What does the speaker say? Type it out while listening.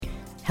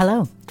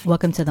Hello,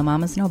 welcome to the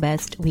Mamas Know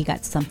Best, We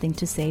Got Something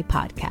to Say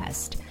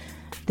podcast.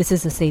 This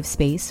is a safe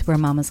space where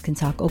mamas can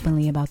talk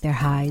openly about their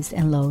highs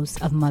and lows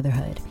of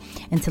motherhood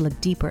and to look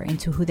deeper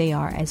into who they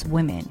are as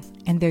women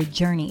and their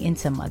journey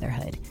into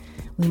motherhood.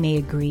 We may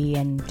agree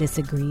and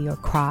disagree or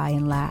cry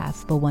and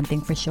laugh, but one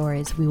thing for sure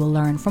is we will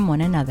learn from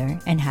one another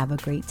and have a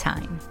great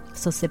time.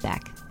 So sit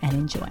back and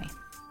enjoy.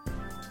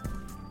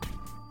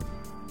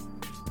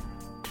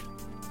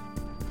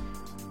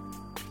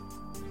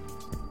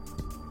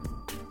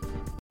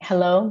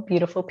 Hello,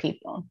 beautiful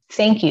people.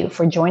 Thank you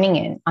for joining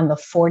in on the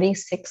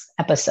 46th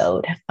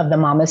episode of the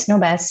Mamas Know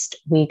Best,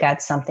 We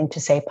Got Something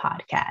to Say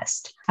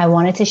podcast. I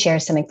wanted to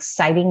share some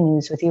exciting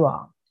news with you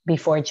all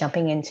before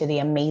jumping into the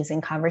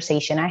amazing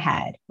conversation I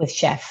had with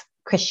Chef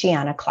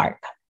Christiana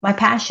Clark. My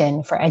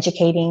passion for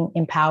educating,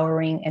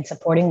 empowering, and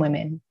supporting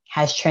women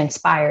has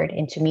transpired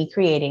into me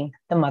creating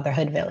the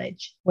Motherhood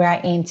Village, where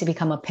I aim to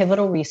become a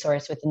pivotal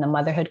resource within the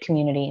motherhood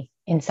community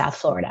in South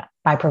Florida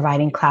by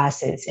providing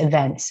classes,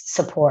 events,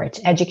 support,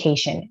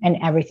 education, and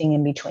everything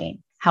in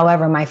between.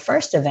 However, my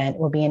first event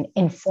will be an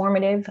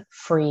informative,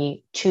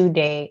 free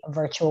 2-day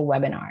virtual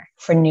webinar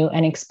for new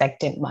and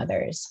expectant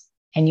mothers.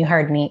 And you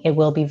heard me, it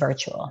will be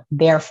virtual.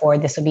 Therefore,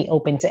 this will be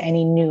open to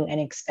any new and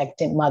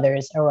expectant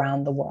mothers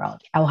around the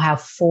world. I will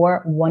have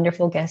 4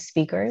 wonderful guest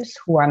speakers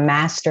who are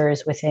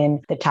masters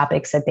within the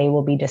topics that they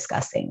will be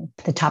discussing.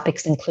 The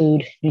topics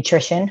include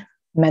nutrition,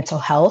 mental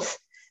health,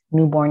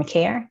 newborn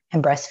care,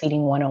 and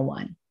breastfeeding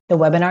 101. The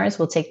webinars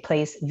will take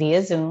place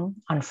via Zoom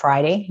on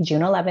Friday,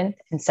 June 11th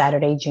and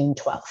Saturday, June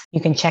 12th.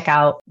 You can check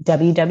out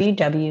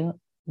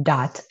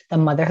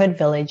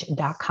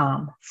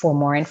www.themotherhoodvillage.com for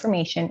more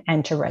information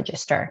and to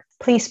register.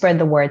 Please spread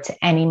the word to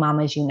any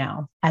mamas you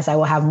know, as I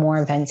will have more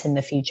events in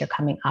the future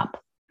coming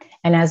up.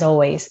 And as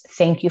always,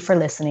 thank you for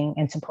listening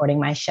and supporting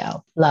my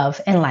show.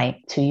 Love and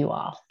light to you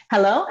all.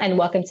 Hello, and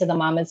welcome to the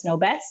Mamas Know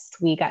Best,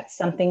 We Got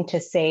Something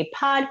to Say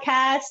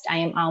podcast. I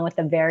am on with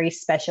a very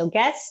special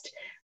guest,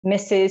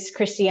 Mrs.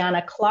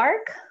 Christiana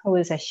Clark, who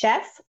is a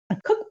chef, a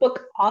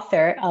cookbook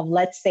author of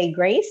Let's Say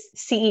Grace,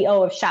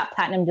 CEO of Shop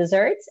Platinum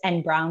Desserts,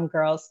 and Brown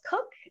Girls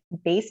Cook,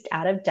 based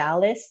out of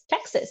Dallas,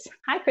 Texas.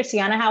 Hi,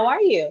 Christiana. How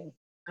are you?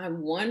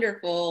 I'm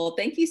wonderful.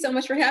 Thank you so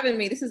much for having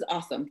me. This is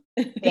awesome.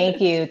 Thank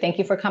you. Thank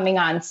you for coming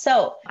on.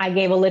 So I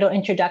gave a little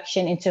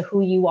introduction into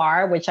who you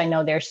are, which I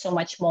know there's so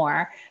much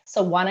more.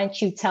 So why don't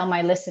you tell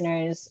my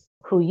listeners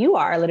who you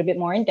are a little bit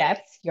more in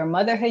depth, your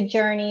motherhood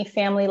journey,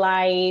 family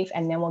life,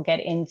 and then we'll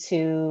get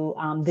into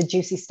the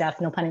juicy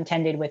stuff, no pun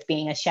intended, with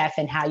being a chef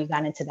and how you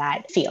got into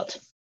that field.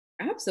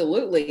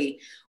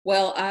 Absolutely.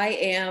 Well, I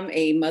am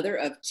a mother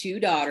of 2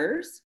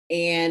 daughters.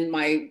 And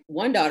my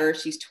one daughter,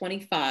 she's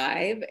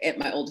 25. And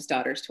my oldest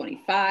daughter is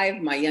 25.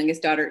 My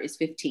youngest daughter is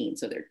 15.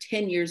 So they're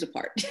 10 years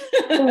apart.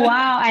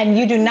 Wow. And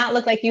you do not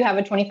look like you have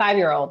a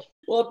 25-year-old.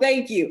 Well,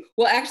 thank you.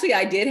 Well, actually,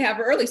 I did have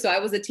her early. So I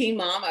was a teen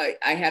mom.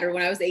 I had her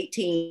when I was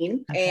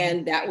 18. Okay.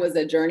 And that was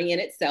a journey in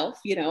itself,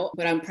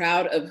 but I'm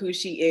proud of who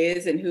she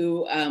is and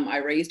who I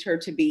raised her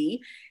to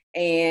be.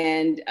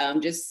 And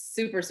just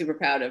super, super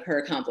proud of her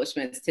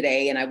accomplishments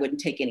today. And I wouldn't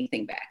take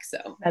anything back.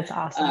 So that's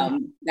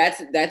awesome.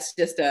 That's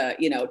just a,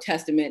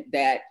 testament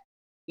that,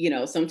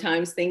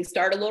 sometimes things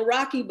start a little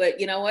rocky, but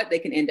you know what? They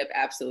can end up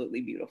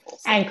absolutely beautiful.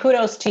 So. And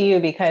kudos to you,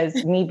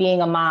 because me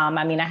being a mom,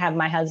 I mean, I have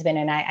my husband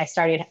and I had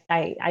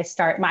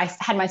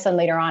my son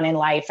later on in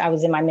life. I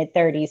was in my mid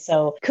 30s.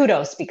 So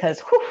kudos, because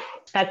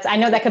I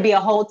know that could be a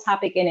whole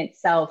topic in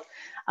itself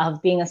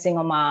of being a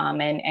single mom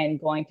and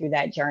going through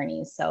that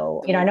journey.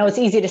 So, I know it's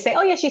easy to say,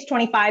 oh yeah, she's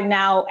 25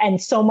 now. And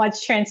so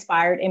much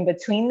transpired in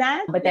between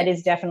that, but that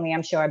is definitely,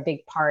 I'm sure, a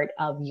big part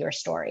of your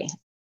story.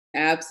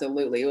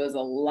 Absolutely. It was a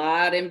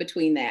lot in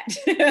between that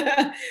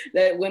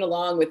that went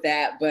along with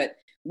that, but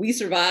we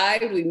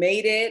survived, we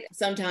made it.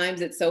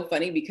 Sometimes it's so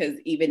funny because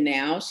even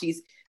now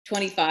she's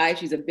 25,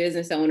 she's a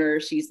business owner.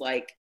 She's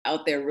like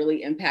out there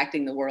really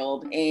impacting the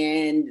world.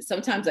 And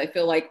sometimes I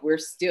feel like we're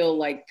still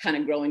like kind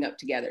of growing up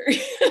together.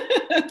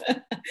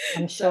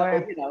 I'm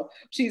sure. So,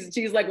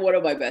 she's like one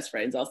of my best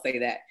friends. I'll say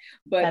that.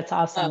 But that's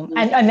awesome.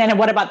 And then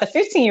what about the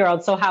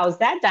 15-year-old? So how's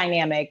that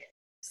dynamic?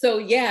 So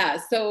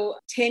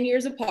 10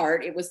 years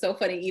apart. It was so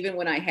funny. Even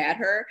when I had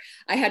her,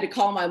 I had to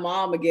call my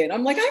mom again.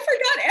 I'm like, I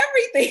forgot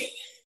everything.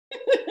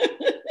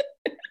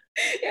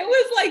 It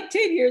was like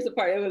 10 years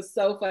apart. It was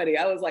so funny.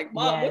 I was like,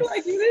 Mom, yes. What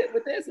do I do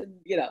with this? And,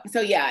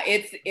 so yeah,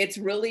 it's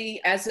really,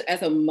 as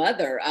a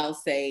mother, I'll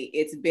say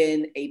it's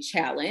been a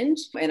challenge.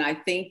 And I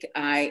think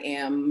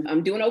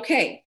I'm doing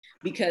okay.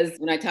 Because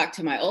when I talk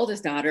to my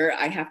oldest daughter,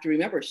 I have to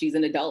remember she's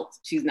an adult.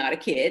 She's not a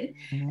kid.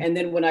 Mm-hmm. And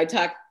then when I'm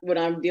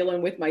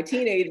dealing with my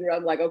teenager,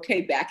 I'm like,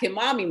 okay, back in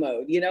mommy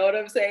mode. You know what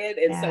I'm saying?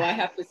 And so I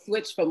have to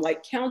switch from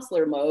like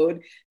counselor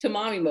mode to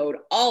mommy mode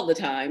all the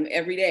time,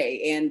 every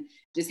day. And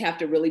just have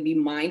to really be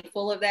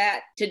mindful of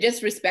that, to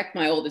just respect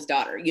my oldest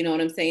daughter. You know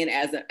what I'm saying?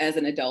 As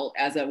an adult,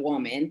 as a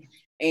woman.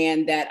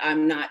 And that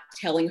I'm not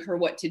telling her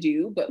what to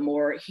do, but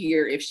more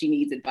here if she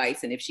needs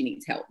advice and if she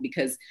needs help,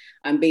 because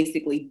I'm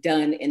basically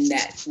done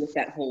with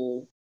that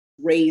whole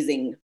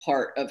raising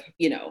part of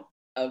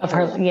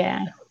her life.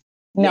 Yeah.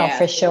 No, Yeah.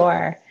 for So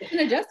sure. it's an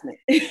adjustment.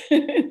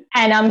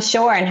 And I'm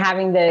sure, and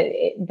having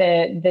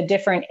the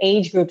different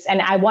age groups.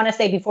 And I want to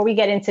say before we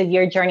get into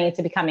your journey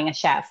into becoming a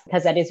chef,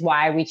 because that is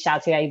why I reached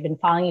out to you. I've been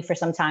following you for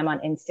some time on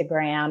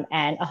Instagram,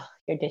 and oh,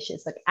 your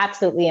dishes look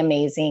absolutely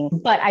amazing.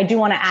 But I do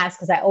want to ask,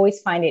 because I always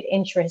find it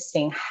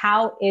interesting,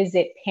 how is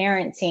it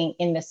parenting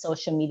in the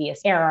social media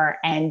era?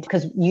 And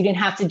because you didn't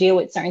have to deal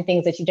with certain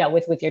things that you dealt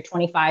with your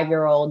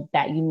 25-year-old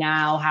that you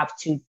now have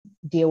to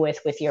deal with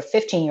your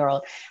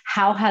 15-year-old.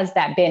 How has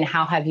that been?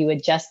 How have you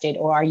adjusted,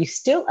 or are you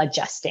still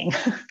adjusting?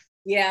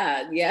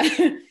 Yeah, yeah.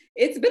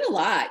 It's been a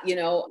lot,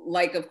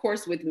 like, of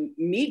course, with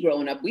me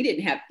growing up, we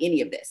didn't have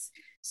any of this.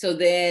 So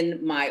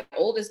then my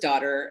oldest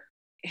daughter,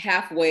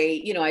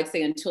 halfway, I'd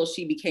say until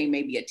she became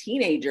maybe a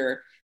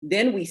teenager,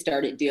 then we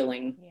started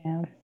dealing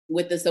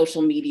with the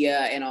social media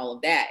and all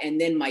of that. And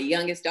then my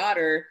youngest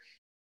daughter,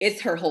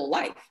 it's her whole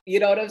life. You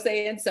know what I'm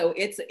saying? So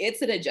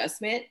it's an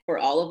adjustment for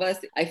all of us.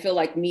 I feel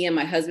like me and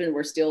my husband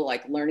were still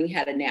like learning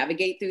how to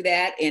navigate through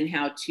that and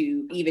how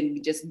to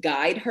even just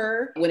guide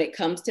her when it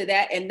comes to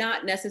that. And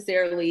not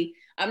necessarily,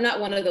 I'm not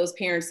one of those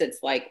parents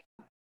that's like,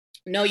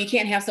 no, you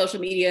can't have social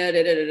media,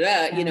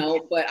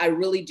 but I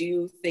really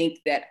do think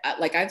that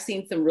like I've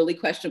seen some really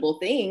questionable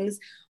things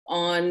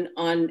on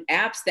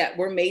apps that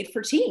were made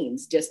for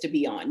teens just to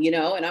be on,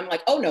 and I'm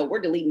like, oh no,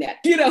 we're deleting that.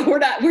 We're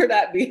not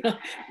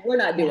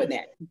doing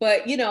that.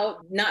 But,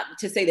 not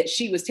to say that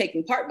she was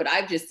taking part, but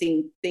I've just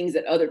seen things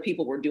that other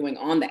people were doing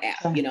on the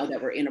app, that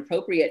were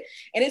inappropriate.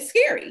 And it's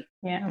scary.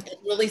 Yeah. It's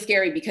really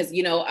scary because,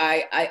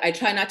 I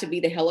try not to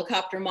be the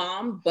helicopter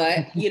mom,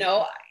 but,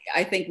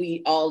 I think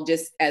we all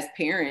just as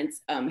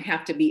parents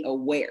have to be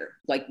aware,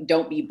 like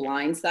don't be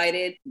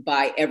blindsided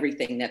by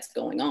everything that's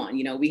going on.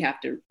 We have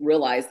to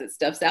realize that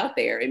stuff's out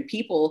there and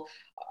people,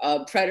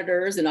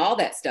 predators and all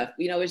that stuff,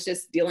 it's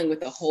just dealing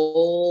with a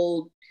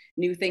whole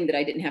new thing that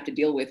I didn't have to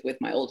deal with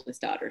my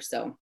oldest daughter.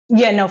 So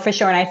yeah, no, for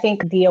sure. And I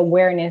think the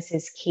awareness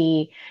is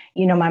key.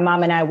 My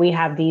mom and I, we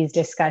have these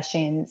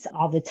discussions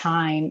all the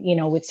time,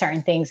 with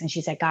certain things. And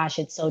she's like, gosh,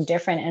 it's so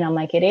different. And I'm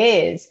like, it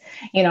is,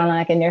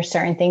 and there's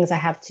certain things I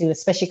have to,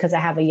 especially because I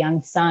have a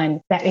young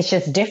son, that it's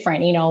just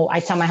different. I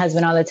tell my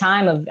husband all the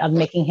time of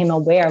making him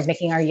aware, of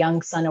making our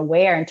young son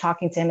aware and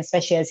talking to him,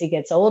 especially as he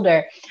gets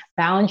older,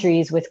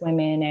 boundaries with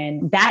women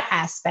and that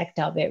aspect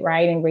of it,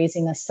 right? And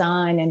raising a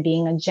son and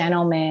being a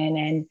gentleman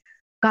and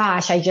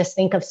gosh, I just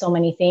think of so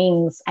many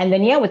things. And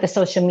then, with the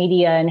social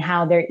media and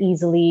how they're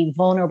easily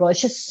vulnerable, it's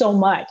just so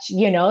much, So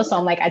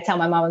I'm like, I tell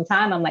my mom all the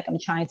time, I'm like, I'm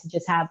trying to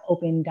just have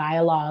open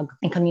dialogue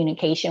and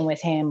communication with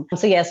him.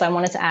 So I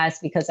wanted to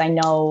ask because I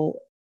know,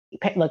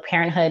 look,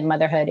 parenthood,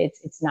 motherhood,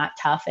 it's not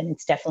tough and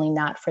it's definitely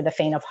not for the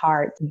faint of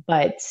heart.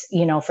 But,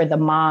 for the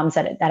moms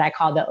that I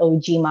call the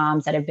OG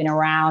moms that have been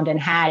around and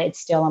had it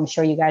still, I'm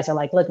sure you guys are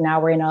like, look, now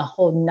we're in a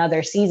whole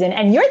nother season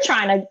and you're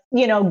trying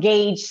to,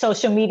 gauge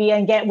social media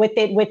and get with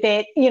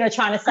it,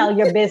 trying to sell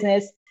your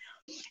business.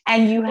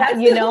 And you have,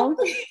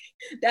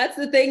 that's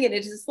the thing. And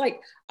it's just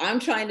like, I'm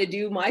trying to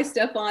do my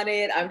stuff on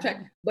it.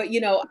 But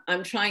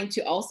I'm trying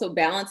to also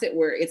balance it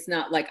where it's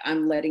not like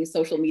I'm letting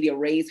social media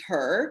raise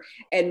her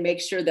and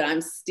make sure that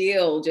I'm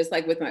still, just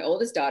like with my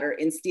oldest daughter,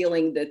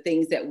 instilling the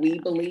things that we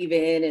believe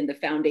in and the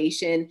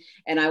foundation.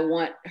 And I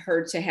want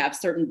her to have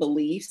certain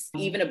beliefs,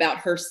 even about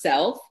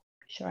herself.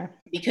 Sure.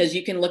 Because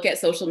you can look at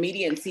social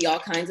media and see all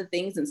kinds of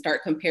things and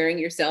start comparing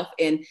yourself.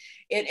 And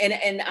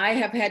I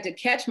have had to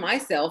catch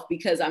myself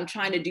because I'm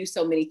trying to do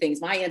so many things,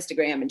 my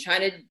Instagram and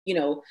trying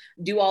to,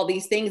 do all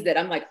these things that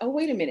I'm like, oh,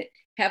 wait a minute.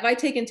 Have I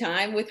taken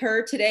time with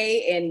her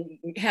today?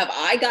 And have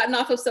I gotten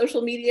off of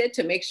social media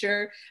to make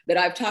sure that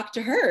I've talked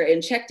to her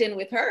and checked in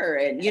with her?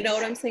 And you know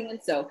what I'm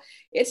saying? So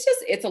it's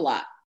a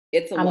lot.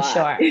 It's a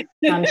lot.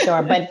 I'm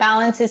sure, but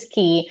balance is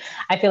key.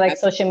 I feel like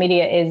social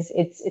media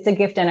it's a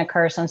gift and a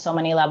curse on so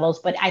many levels,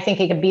 but I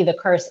think it could be the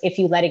curse if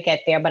you let it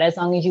get there. But as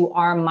long as you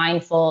are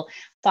mindful,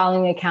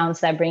 following accounts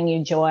that bring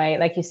you joy,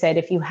 like you said,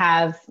 if you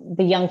have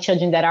the young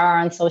children that are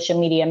on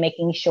social media,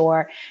 making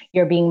sure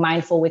you're being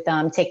mindful with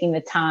them, taking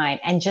the time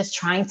and just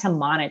trying to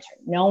monitor,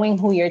 knowing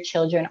who your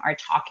children are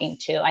talking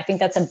to. I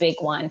think that's a big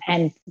one.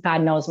 And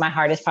God knows my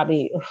heart is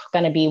probably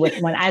going to be with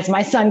when, as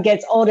my son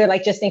gets older,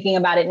 like just thinking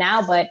about it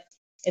now, but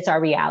it's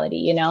our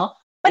reality,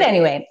 But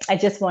anyway, I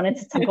just wanted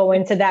to go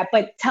into that.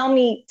 But tell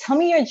me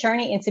your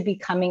journey into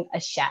becoming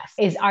a chef.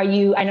 I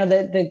know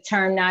the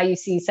term now you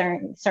see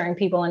certain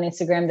people on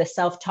Instagram, the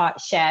self-taught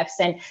chefs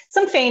and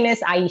some famous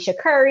Aisha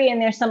Curry, and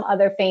there's some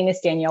other famous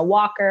Danielle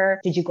Walker.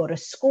 Did you go to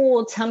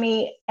school? Tell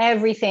me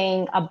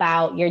everything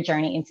about your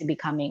journey into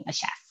becoming a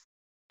chef.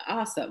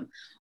 Awesome.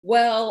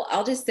 Well,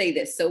 I'll just say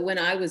this. So when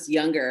I was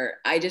younger,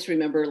 I just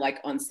remember like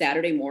on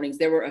Saturday mornings,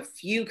 there were a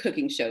few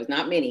cooking shows,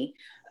 not many.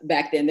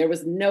 Back then, there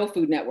was no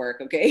Food Network.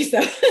 Okay.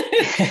 So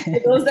for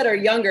those that are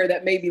younger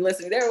that may be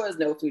listening, there was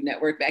no Food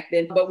Network back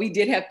then, but we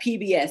did have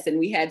PBS and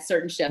we had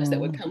certain chefs that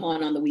would come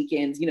on the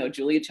weekends,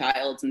 Julia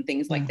Childs and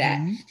things like that.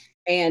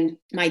 And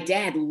my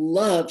dad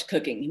loved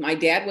cooking. My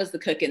dad was the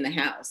cook in the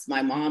house.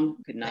 My mom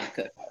could not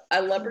cook.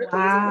 I love her to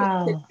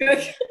Wow. cook.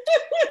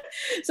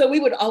 So we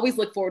would always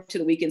look forward to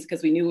the weekends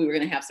because we knew we were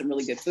going to have some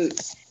really good food.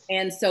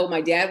 And so my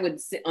dad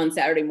would sit on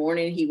Saturday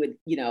morning, he would,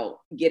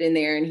 get in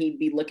there and he'd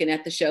be looking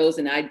at the shows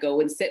and I'd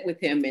go and sit with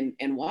him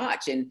and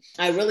watch. And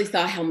I really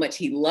saw how much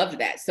he loved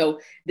that. So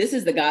this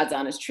is the God's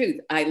honest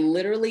truth. I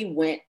literally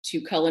went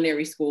to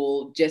culinary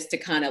school just to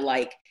kind of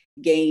like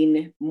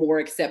gain more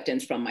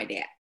acceptance from my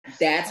dad.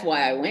 That's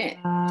why I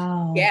went.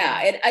 Wow.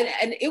 Yeah.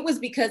 And it was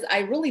because I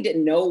really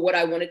didn't know what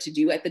I wanted to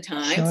do at the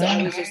time. Sure. So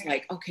I was just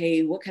like,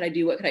 okay, what could I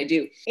do? What could I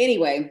do?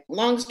 Anyway,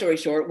 long story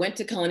short, went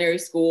to culinary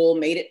school,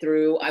 made it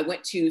through. I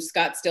went to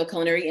Scottsdale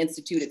Culinary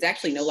Institute. It's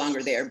actually no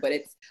longer there, but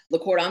it's Le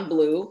Cordon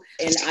Bleu.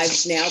 And I've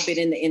now been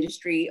in the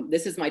industry.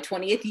 This is my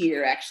 20th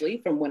year,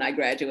 actually, from when I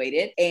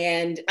graduated.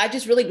 And I've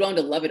just really grown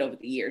to love it over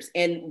the years.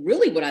 And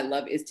really what I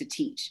love is to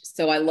teach.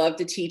 So I love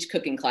to teach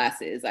cooking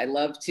classes. I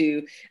love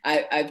to,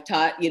 I've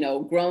taught,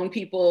 grown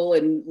people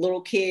and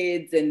little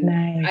kids. And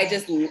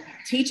nice.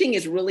 Teaching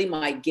is really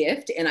my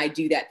gift. And I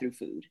do that through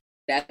food.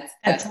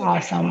 That's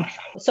awesome.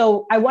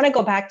 So I want to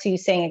go back to you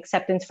saying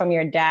acceptance from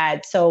your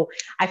dad. So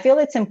I feel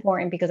it's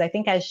important because I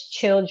think as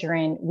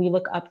children, we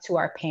look up to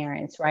our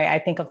parents, right? I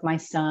think of my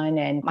son,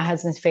 and my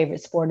husband's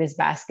favorite sport is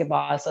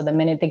basketball. So the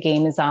minute the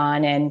game is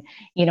on and,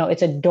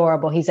 it's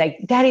adorable. He's like,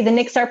 Daddy, the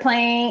Knicks are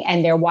playing,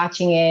 and they're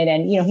watching it.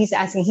 And,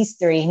 he's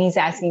 3 and he's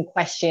asking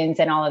questions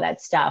and all of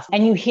that stuff.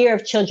 And you hear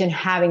of children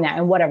having that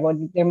and whatever,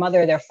 their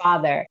mother or their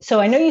father.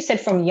 So I know you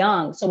said from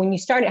young. So when you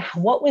started,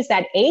 what was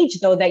that age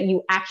though, that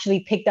you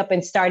actually picked up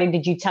and started?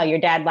 Did you tell your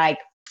dad, like,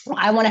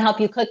 I want to help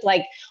you cook?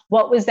 Like,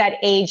 what was that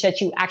age that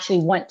you actually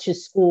went to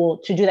school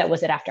to do that?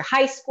 Was it after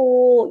high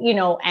school,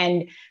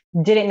 and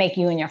did it make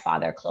you and your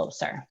father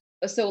closer?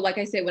 So like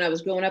I said, when I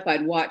was growing up,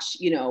 I'd watch,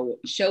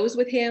 shows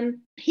with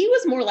him. He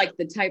was more like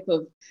the type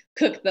of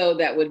cook though,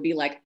 that would be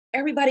like,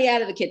 everybody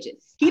out of the kitchen.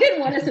 He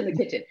didn't want us in the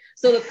kitchen.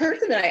 So the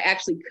person that I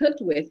actually cooked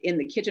with in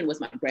the kitchen was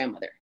my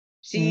grandmother.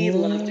 She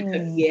loved to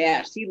cook.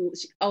 Yeah. She,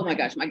 oh my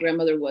gosh, my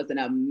grandmother was an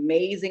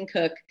amazing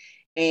cook.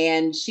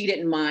 And she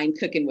didn't mind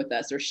cooking with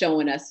us or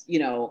showing us,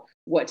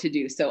 what to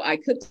do. So I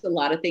cooked a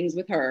lot of things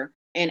with her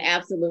and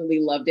absolutely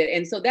loved it.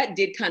 And so that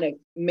did kind of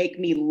make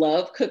me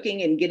love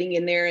cooking and getting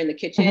in there in the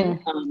kitchen.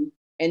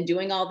 And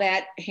doing all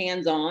that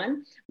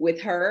hands-on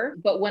with her.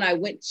 But when I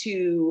went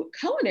to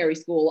culinary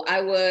school, I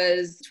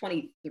was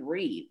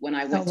 23 when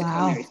I went to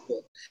culinary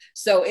school.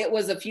 So it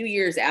was a few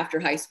years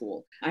after high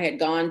school. I had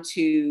gone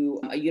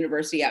to a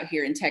university out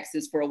here in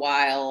Texas for a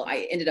while.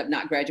 I ended up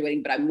not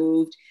graduating, but I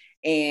moved.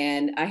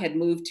 And I had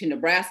moved to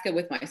Nebraska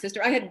with my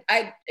sister.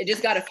 I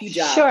just got a few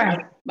jobs.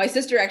 Sure. My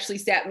sister actually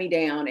sat me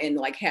down and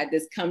like had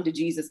this come to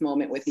Jesus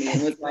moment with me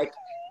and was like,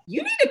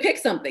 you need to pick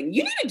something.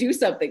 You need to do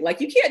something. Like,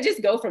 you can't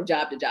just go from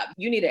job to job.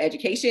 You need an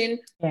education.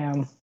 Yeah.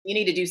 You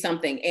need to do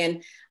something.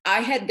 And I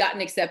had gotten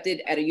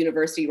accepted at a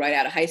university right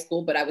out of high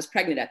school, but I was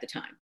pregnant at the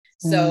time.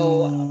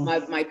 So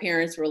my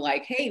parents were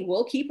like, hey,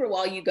 we'll keep her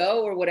while you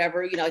go or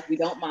whatever, like, we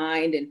don't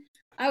mind. And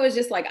I was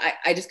just like,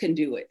 I just couldn't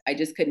do it. I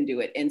just couldn't do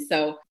it. And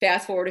so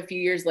fast forward a few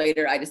years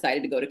later, I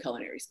decided to go to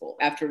culinary school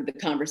after the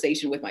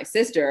conversation with my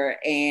sister.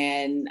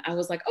 And I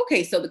was like,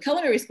 okay, so the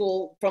culinary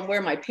school from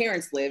where my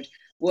parents lived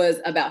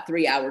was about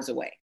 3 hours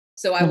away.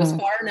 So I was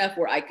far enough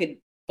where I could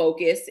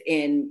focus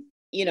and,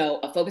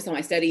 focus on my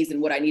studies and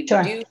what I needed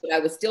to do, but I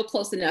was still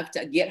close enough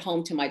to get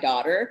home to my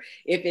daughter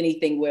if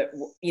anything would,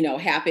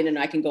 happen, and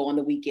I can go on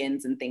the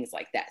weekends and things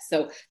like that.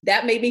 So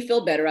that made me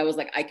feel better. I was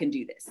like, I can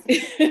do this.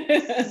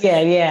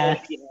 Yeah.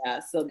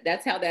 So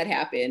that's how that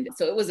happened.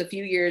 So it was a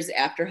few years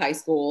after high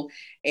school,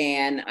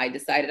 and I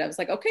decided, I was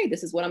like, okay,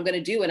 this is what I'm going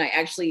to do. And I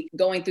actually,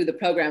 going through the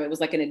program, it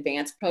was like an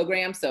advanced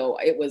program. So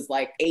it was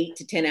like 8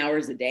 to 10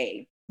 hours a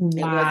day.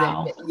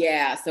 Wow.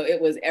 So it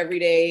was every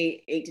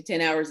day, 8 to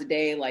 10 hours a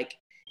day. Like,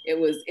 it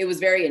was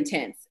very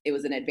intense. It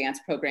was an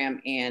advanced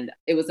program, and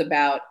it was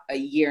about a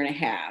year and a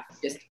half,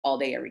 just all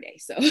day, every day.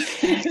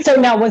 So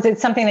now, was it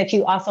something that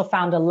you also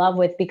found a love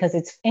with? Because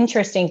it's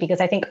interesting,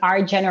 because I think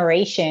our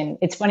generation,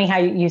 it's funny how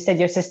you said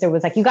your sister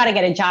was like, you got to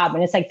get a job.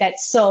 And it's like,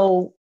 that's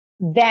so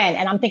then.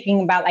 And I'm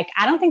thinking about, like,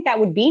 I don't think that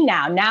would be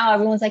now. Now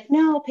everyone's like,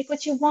 no, pick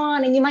what you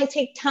want. And you might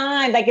take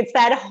time. Like, it's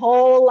that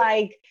whole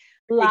like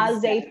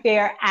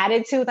laissez-faire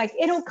attitude, like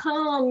it'll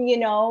come,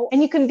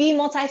 and you can be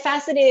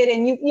multifaceted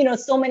and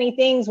so many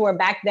things, where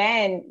back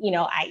then,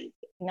 I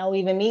know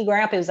even me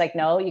growing up, it was like,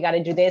 no, you got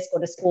to do this,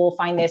 go to school,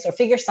 find this, or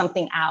figure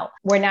something out.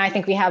 Where now I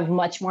think we have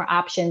much more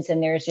options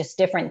and there's just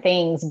different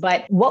things.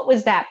 But what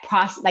was that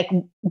process? Like,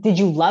 did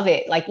you love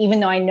it? Like, even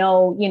though I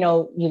know,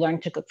 you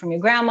learned to cook from your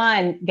grandma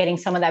and getting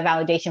some of that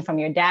validation from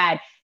your dad,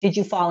 did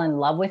you fall in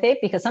love with it?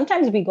 Because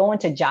sometimes we go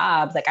into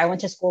jobs, like I went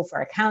to school for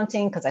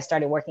accounting because I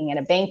started working in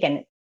a bank,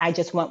 and I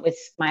just went with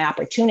my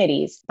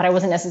opportunities, but I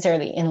wasn't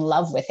necessarily in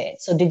love with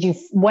it. So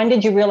when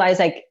did you realize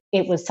like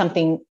it was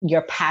something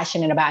you're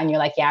passionate about and you're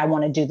like, yeah, I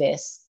want to do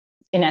this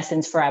in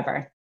essence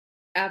forever?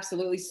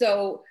 Absolutely.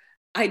 So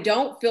I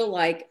don't feel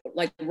like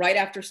right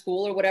after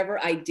school or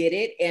whatever, I did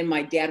it. And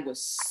my dad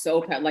was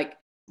so proud. Like,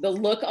 the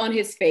look on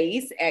his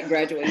face at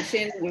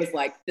graduation was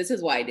like, this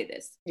is why I did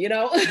this, you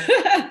know?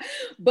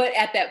 But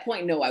at that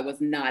point, no, I was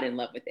not in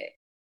love with it.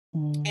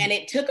 And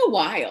it took a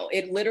while.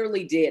 It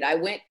literally did. I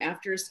went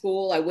after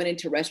school, I went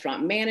into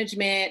restaurant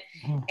management.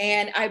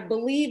 And I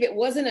believe it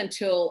wasn't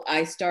until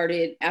I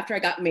started, after I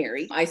got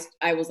married,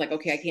 I was like,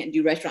 okay, I can't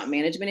do restaurant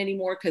management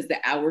anymore because the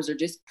hours are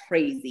just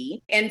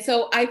crazy. And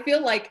so I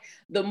feel like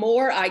the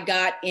more I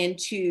got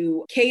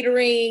into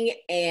catering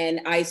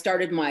and I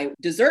started my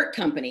dessert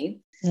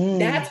company,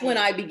 that's when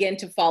I began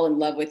to fall in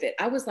love with it.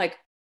 I was like,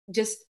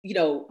 just, you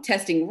know,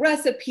 testing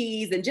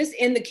recipes and just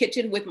in the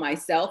kitchen with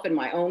myself and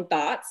my own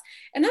thoughts.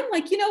 And I'm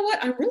like, you know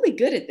what? I'm really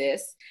good at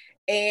this.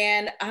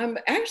 And I'm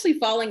actually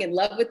falling in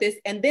love with this.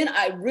 And then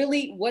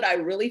what I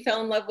really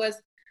fell in love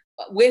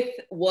with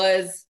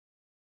was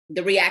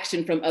the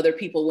reaction from other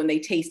people when they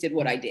tasted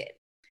what I did.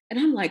 And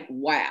I'm like,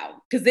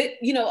 wow. Because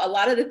you know, a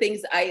lot of the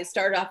things I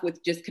started off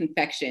with just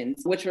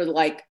confections, which were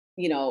like,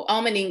 you know,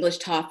 almond English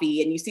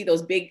toffee, and you see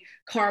those big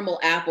caramel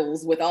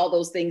apples with all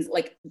those things.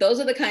 Like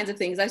those are the kinds of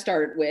things I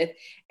started with.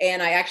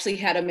 And I actually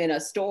had them in a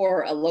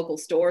local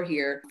store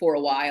here for a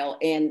while.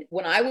 And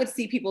when I would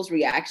see people's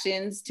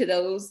reactions to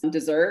those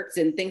desserts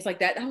and things like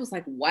that, I was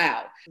like,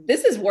 wow,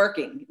 this is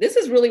working. This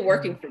is really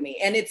working for me.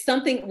 And it's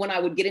something when I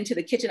would get into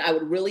the kitchen, I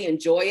would really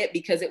enjoy it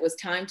because it was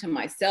time to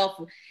myself.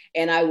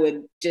 And I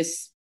would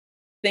just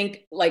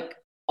think like,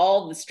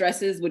 all the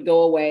stresses would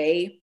go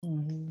away,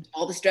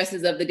 all the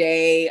stresses of the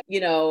day, you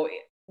know,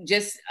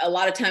 just a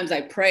lot of times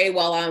I pray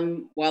while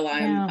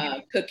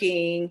I'm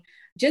cooking,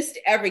 just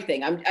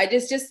everything. I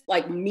just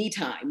like me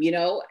time, you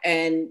know?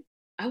 And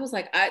I was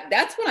like,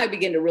 that's when I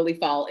began to really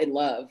fall in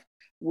love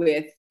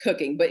with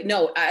cooking. But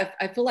no,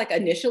 I feel like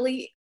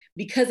initially,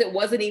 because it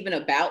wasn't even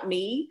about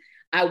me,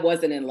 I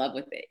wasn't in love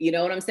with it. You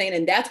know what I'm saying?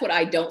 And that's what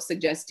I don't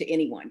suggest to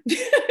anyone.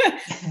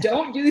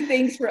 Don't do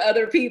things for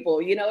other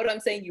people. You know what I'm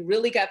saying? You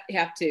really have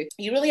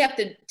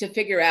to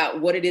figure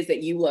out what it is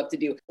that you love to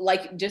do.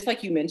 Like, just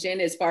like you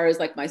mentioned, as far as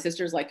like my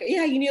sister's like,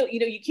 yeah, you need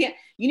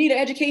an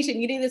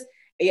education, you need this.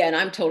 Yeah. And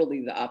I'm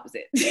totally the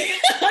opposite.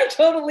 I'm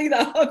totally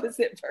the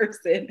opposite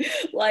person.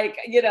 Like,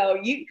 you know,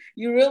 you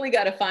really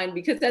got to find,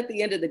 because at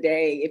the end of the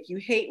day, if you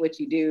hate what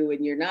you do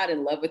and you're not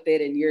in love with it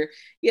and you're,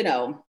 you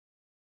know,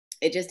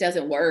 it just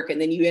doesn't work. And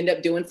then you end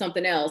up doing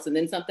something else and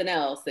then something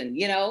else and,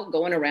 you know,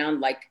 going around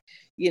like,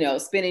 you know,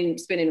 spinning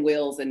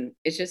wheels, and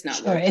it's just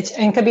not working.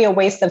 It could be a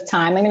waste of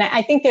time. I mean,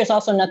 I think there's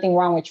also nothing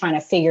wrong with trying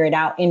to figure it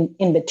out in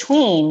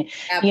between,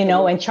 Absolutely. You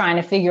know, and trying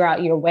to figure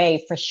out your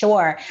way for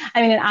sure.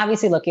 I mean, and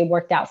obviously, look, it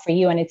worked out for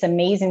you. And it's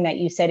amazing that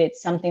you said it's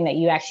something that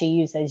you actually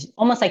use as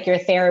almost like your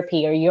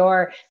therapy or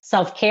your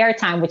self-care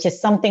time, which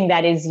is something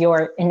that is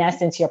in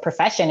essence, your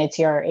profession. It's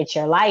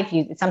your life.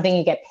 It's something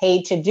you get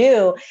paid to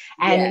do.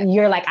 And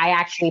You're like, I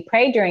actually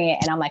pray during it.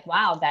 And I'm like,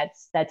 wow,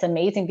 that's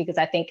amazing, because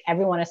I think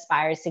everyone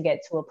aspires to get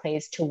to a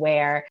place to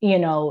where, you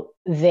know,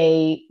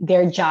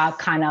 their job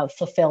kind of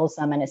fulfills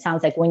them. And it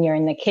sounds like when you're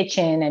in the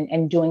kitchen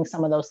and doing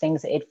some of those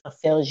things, it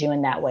fulfills you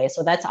in that way.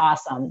 So that's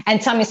awesome. And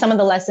tell me some of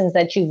the lessons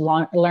that you've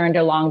learned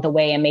along the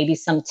way, and maybe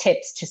some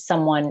tips to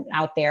someone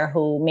out there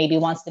who maybe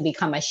wants to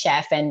become a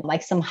chef, and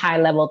like some high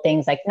level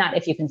things, like, not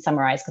if you can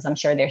summarize, because I'm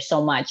sure there's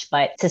so much,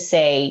 but to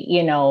say,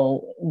 you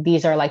know,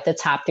 these are like the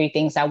top 3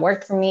 things that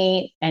worked for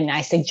me and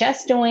I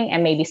suggest doing,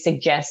 and maybe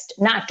suggest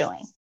not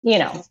doing, you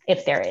know,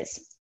 if there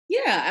is.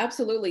 Yeah,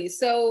 absolutely.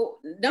 So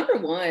number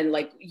one,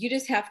 like, you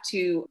just have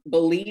to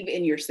believe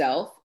in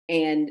yourself,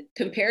 and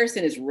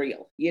comparison is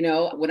real. You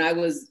know, when I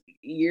was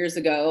years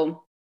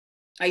ago,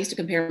 I used to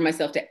compare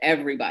myself to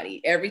everybody.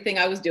 Everything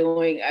I was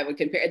doing, I would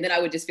compare, and then I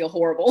would just feel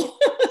horrible.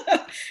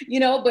 You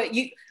know, but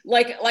you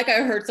like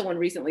I heard someone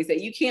recently say,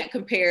 you can't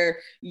compare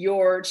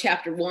your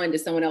chapter 1 to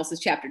someone else's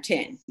chapter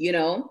 10, you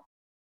know?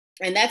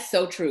 And that's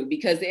so true,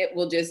 because it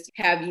will just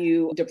have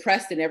you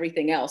depressed and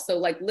everything else. So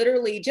like,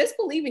 literally just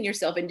believe in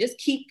yourself and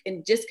just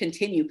just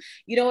continue.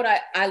 You know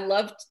what? I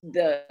loved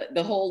the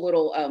whole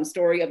little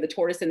story of the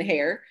tortoise and the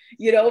hare,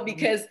 you know,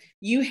 because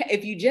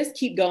if you just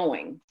keep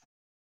going,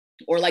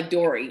 or like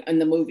Dory in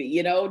the movie,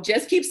 you know,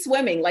 just keep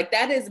swimming. Like,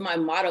 that is my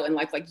motto in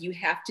life. Like, you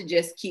have to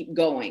just keep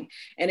going,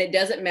 and it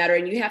doesn't matter.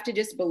 And you have to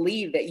just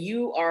believe that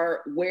you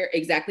are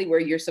exactly where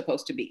you're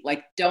supposed to be.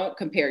 Like, don't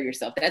compare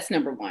yourself. That's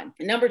number 1.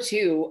 Number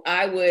 2,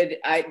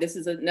 this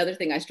is another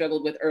thing I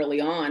struggled with early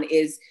on,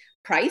 is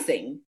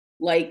pricing.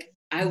 Like,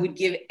 I would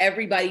give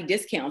everybody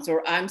discounts,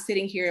 or I'm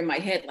sitting here in my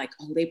head like,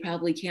 oh, they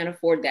probably can't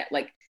afford that.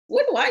 Like,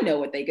 what do I know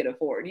what they could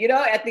afford? You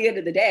know, at the end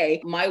of the day,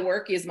 my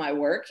work is my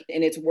work,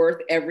 and it's worth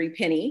every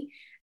penny.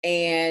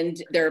 And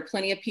there are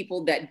plenty of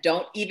people that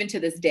don't, even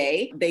to this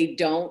day, they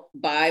don't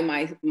buy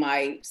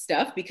my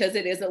stuff because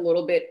it is a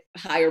little bit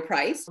higher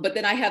price. But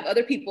then I have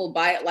other people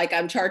buy it like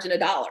I'm charging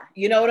 $1.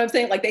 You know what I'm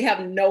saying? Like, they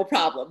have no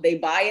problem. They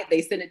buy it,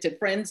 they send it to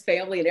friends,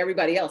 family, and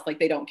everybody else. Like,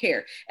 they don't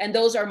care. And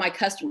those are my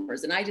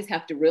customers. And I just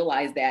have to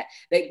realize that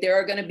there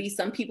are going to be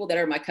some people that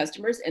are my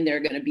customers, and there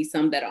are going to be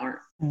some that aren't.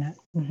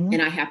 Mm-hmm.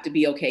 And I have to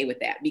be okay with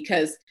that,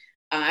 because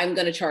I'm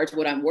going to charge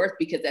what I'm worth.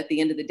 Because at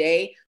the end of the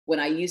day, when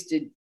I used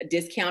to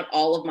discount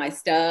all of my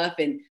stuff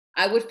and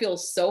I would feel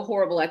so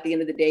horrible at the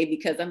end of the day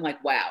because I'm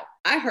like, wow,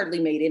 I hardly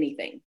made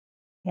anything.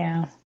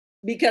 Yeah.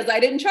 Because I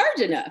didn't charge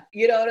enough.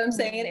 You know what I'm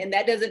saying? And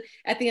that doesn't,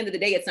 at the end of the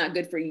day, it's not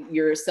good for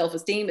your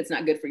self-esteem. It's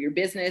not good for your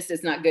business.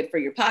 It's not good for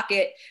your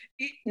pocket.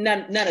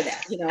 None of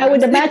that. You know, I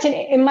would imagine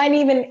it might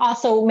even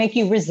also make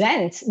you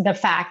resent the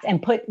fact and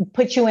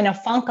put you in a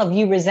funk of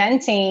you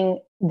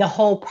resenting the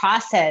whole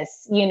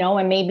process, you know,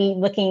 and maybe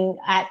looking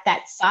at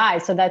that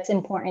side. So that's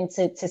important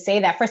to say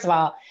that. First of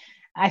all,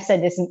 I've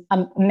said this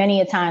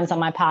many a times on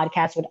my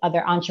podcast with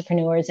other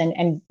entrepreneurs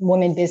and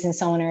women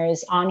business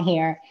owners on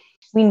here.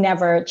 We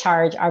never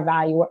charge our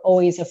value. We're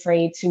always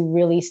afraid to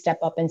really step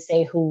up and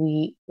say who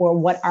we or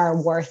what our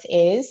worth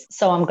is.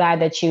 So I'm glad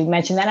that you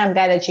mentioned that. I'm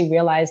glad that you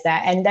realized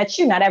that, and that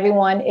not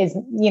everyone is,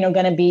 you know,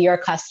 going to be your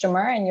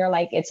customer, and you're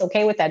like, it's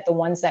okay with that. The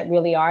ones that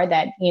really are,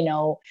 that, you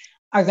know,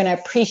 are going to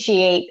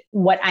appreciate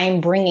what I'm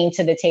bringing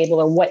to the table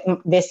or what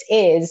this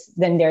is,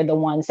 then they're the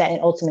ones that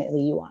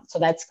ultimately you want. So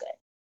that's good.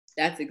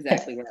 That's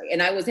exactly right.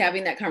 And I was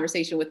having that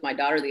conversation with my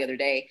daughter the other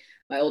day,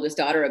 my oldest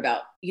daughter,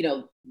 about, you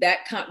know,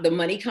 the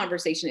money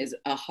conversation is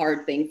a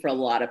hard thing for a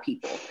lot of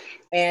people.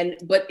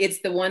 But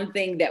it's the one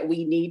thing that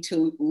we need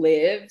to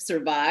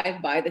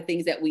survive, buy the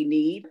things that we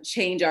need,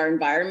 change our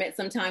environment.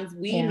 Sometimes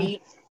we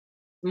need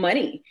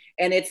money,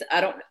 and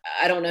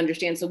I don't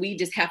understand. So we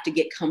just have to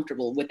get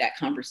comfortable with that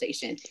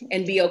conversation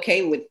and be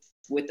okay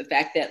with the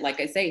fact that, like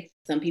I say,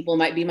 some people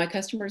might be my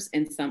customers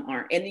and some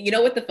aren't. And you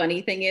know what the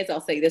funny thing is, I'll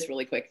say this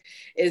really quick,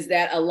 is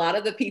that a lot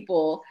of the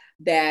people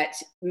that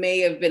may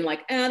have been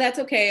like, that's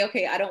okay,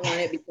 I don't want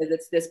it because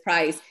it's this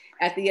price.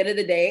 At the end of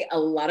the day, a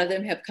lot of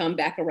them have come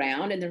back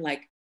around and they're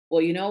like,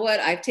 well, you know what?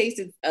 I've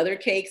tasted other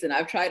cakes and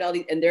I've tried all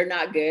these and they're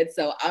not good.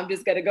 So I'm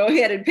just going to go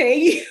ahead and pay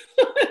you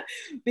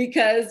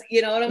because,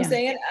 you know what I'm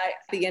saying? At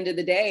the end of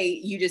the day,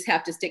 you just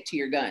have to stick to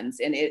your guns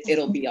and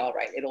it'll be all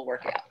right. It'll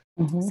work out.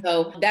 Mm-hmm.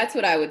 So that's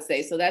what I would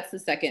say. So that's the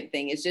second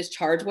thing, is just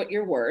charge what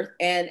you're worth.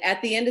 And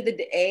at the end of the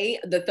day,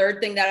 the third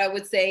thing that I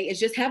would say is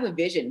just have a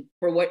vision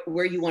for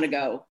where you want to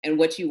go and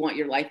what you want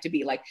your life to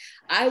be like.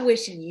 I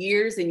wish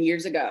years and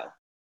years ago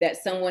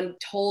that someone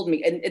told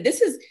me, and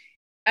this is,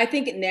 I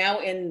think now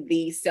in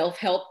the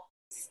self-help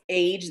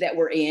age that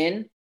we're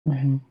in,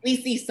 mm-hmm. we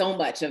see so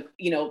much of,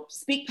 you know,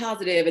 speak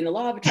positive and the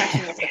law of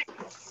attraction.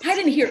 I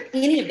didn't hear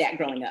any of that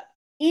growing up,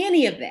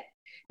 any of that.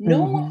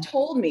 No mm-hmm. one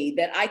told me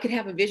that I could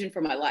have a vision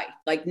for my life.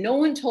 Like no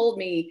one told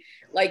me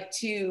like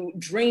to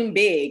dream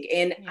big.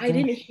 And mm-hmm. I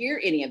didn't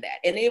hear any of that.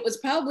 And it was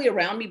probably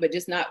around me, but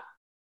just not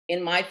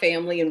in my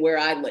family and where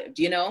I lived,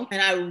 you know? And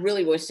I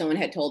really wish someone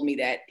had told me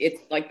that it's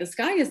like the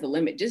sky is the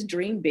limit, just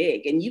dream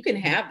big and you can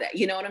have that,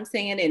 you know what I'm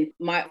saying? And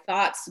my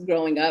thoughts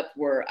growing up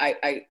were,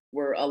 I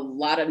were a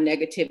lot of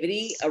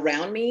negativity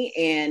around me.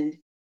 And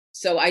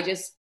so I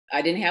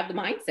didn't have the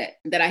mindset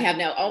that I have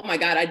now. Oh my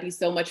God, I'd be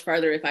so much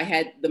farther if I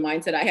had the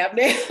mindset I have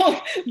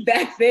now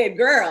back then,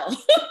 girl.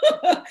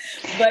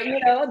 But you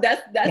know,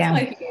 that's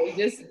my thing.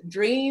 Just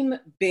dream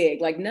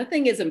big. Like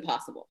nothing is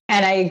impossible.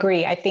 And I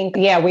agree. I think,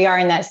 we are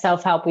in that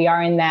self-help. We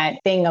are in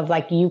that thing of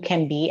like, you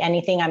can be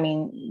anything. I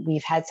mean,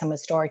 we've had some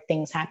historic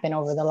things happen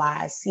over the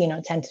last,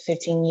 10 to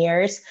 15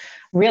 years.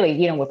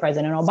 Really, with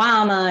President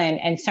Obama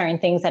and certain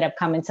things that have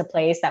come into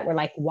place that were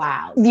like,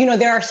 wow,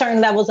 there are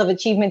certain levels of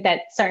achievement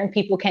that certain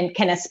people can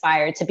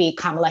aspire to be.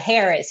 Kamala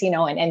Harris,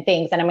 and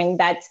things. And I mean,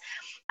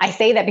 I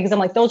say that because I'm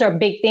like, those are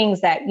big things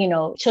that,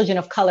 children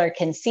of color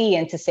can see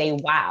and to say,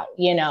 wow,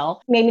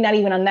 maybe not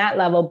even on that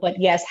level, but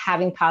yes,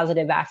 having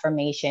positive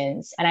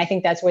affirmations. And I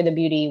think that's where the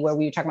beauty, where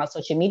we were talking about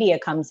social media,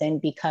 comes in,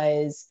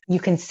 because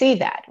you can see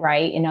that,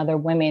 right, in other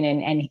women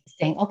and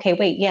saying, okay,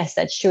 wait, yes,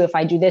 that's true. If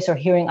I do this, or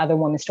hearing other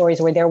women's stories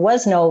where there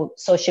was no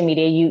social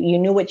media, you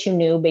knew what you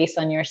knew based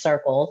on your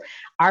circle.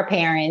 Our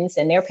parents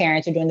and their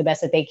parents are doing the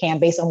best that they can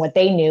based on what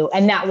they knew.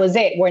 And that was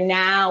it. Where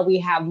now we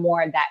have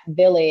more of that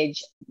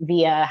village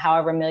via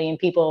however million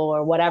people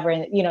or whatever,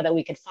 that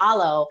we could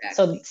follow.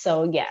 So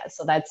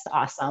that's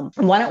awesome.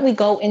 Why don't we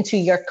go into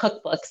your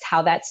cookbooks,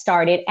 how that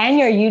started, and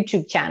your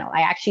YouTube channel?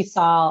 I actually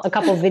saw a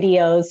couple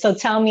videos. So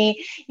tell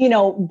me,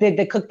 did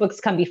the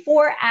cookbooks come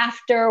before,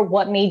 after?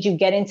 What made you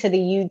get into the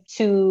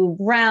YouTube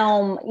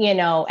realm,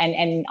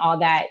 and all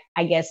that,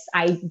 I guess,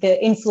 the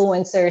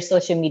influencer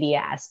social media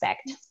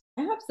aspect?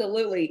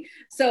 Absolutely.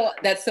 So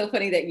that's so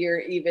funny that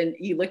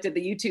you looked at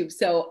the YouTube.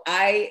 So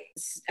I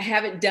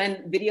haven't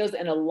done videos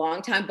in a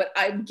long time, but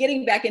I'm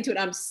getting back into it.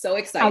 I'm so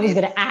excited. I was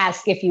going to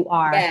ask if you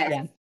are. Yes,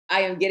 yeah.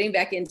 I am getting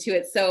back into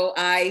it. So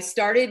I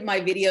started my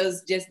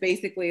videos just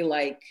basically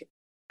like,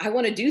 I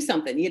want to do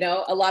something,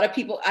 a lot of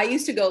people, I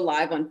used to go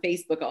live on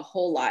Facebook a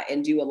whole lot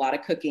and do a lot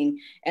of cooking.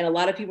 And a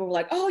lot of people were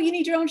like, oh, you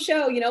need your own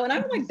show, and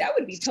I'm like, that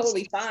would be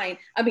totally fine.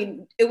 I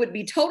mean, it would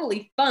be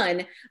totally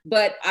fun,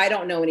 but I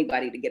don't know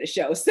anybody to get a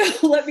show. So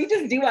let me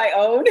just do my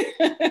own.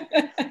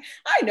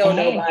 I know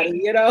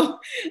nobody,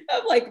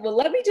 I'm like, well,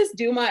 let me just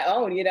do my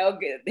own,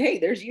 hey,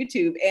 there's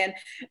YouTube. And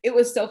it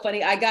was so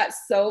funny. I got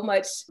so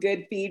much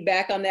good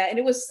feedback on that. And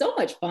it was so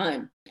much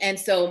fun. And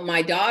so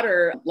my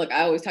daughter, look,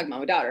 I always talk about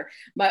my daughter.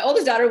 My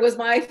oldest daughter was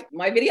my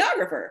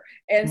videographer.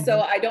 And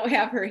so I don't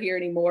have her here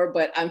anymore,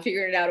 but I'm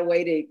figuring out a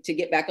way to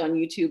get back on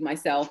YouTube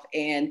myself.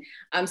 And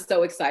I'm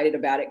so excited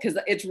about it because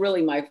it's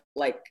really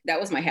that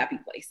was my happy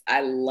place.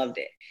 I loved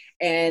it.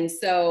 And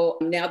so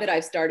now that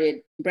I've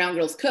started Brown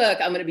Girls Cook,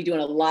 I'm going to be doing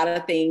a lot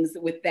of things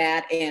with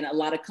that and a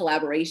lot of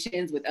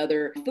collaborations with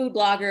other food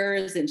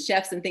bloggers and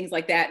chefs and things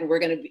like that. And we're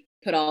going to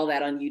put all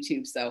that on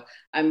YouTube. So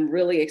I'm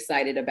really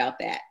excited about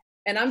that.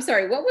 And I'm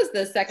sorry, what was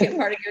the second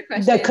part of your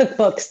question? The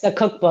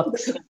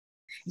cookbooks.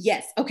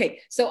 Yes. Okay.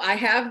 So I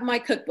have my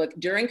cookbook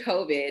during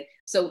COVID.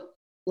 So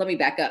let me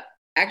back up.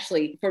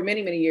 Actually, for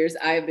many, many years,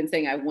 I have been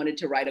saying I wanted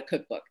to write a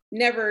cookbook.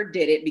 Never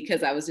did it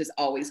because I was just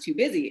always too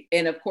busy.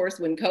 And of course,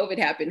 when COVID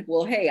happened,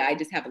 well, hey, I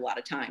just have a lot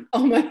of time.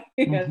 Oh my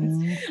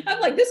goodness.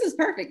 I'm like, this is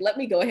perfect. Let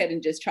me go ahead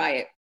and just try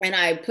it. And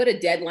I put a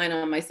deadline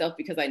on myself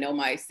because I know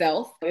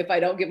myself. If I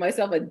don't give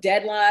myself a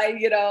deadline,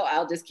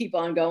 I'll just keep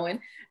on going.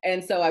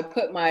 And so I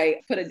put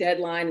a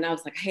deadline and I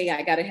was like, hey,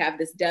 I got to have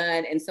this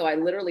done. And so I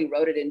literally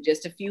wrote it in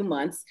just a few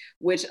months,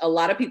 which a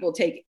lot of people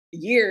take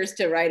years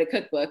to write a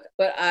cookbook,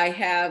 but I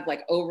have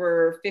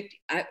over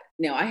 50, I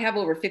have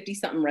over 50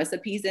 something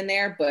recipes in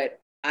there, but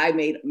I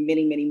made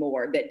many, many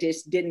more that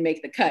just didn't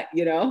make the cut,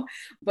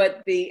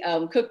 but the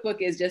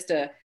cookbook is just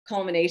a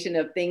culmination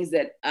of things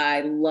that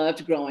I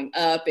loved growing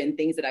up and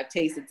things that I've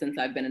tasted since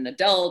I've been an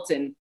adult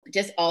and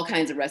just all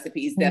kinds of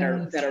recipes that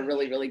are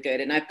really, really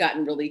good. And I've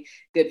gotten really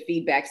good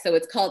feedback. So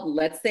it's called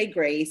Let's Say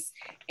Grace.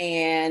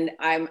 And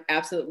I'm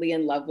absolutely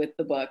in love with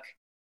the book.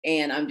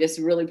 And I'm just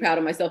really proud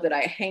of myself that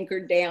I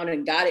hankered down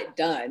and got it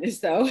done.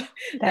 So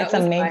that's that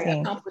was amazing.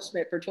 my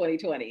accomplishment for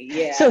 2020.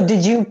 Yeah. So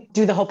did you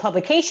do the whole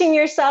publication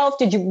yourself?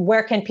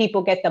 Where can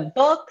people get the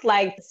book?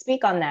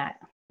 Speak on that.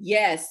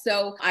 Yes.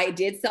 So I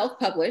did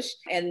self-publish,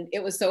 and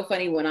it was so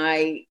funny when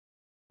I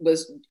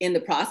was in the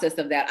process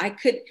of that.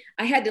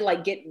 I had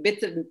to get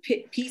bits and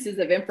pieces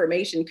of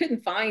information,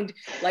 couldn't find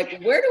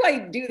where do I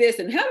do this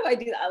and how do I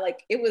do that?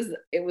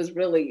 It was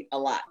really a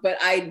lot, but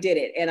I did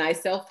it and I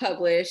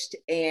self-published,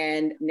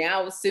 and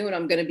now soon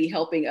I'm going to be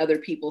helping other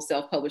people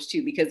self-publish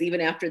too, because even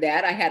after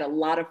that, I had a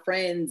lot of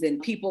friends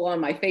and people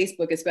on my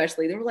Facebook,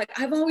 especially, they were like,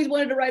 I've always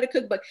wanted to write a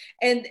cookbook.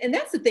 And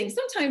that's the thing.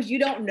 Sometimes you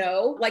don't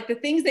know, the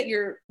things that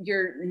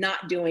you're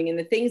not doing and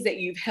the things that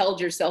you've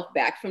held yourself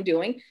back from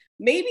doing.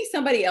 Maybe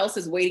somebody else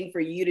is waiting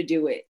for you to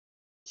do it,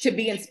 to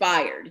be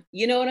inspired.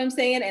 You know what I'm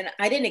saying? And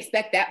I didn't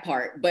expect that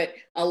part, but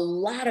a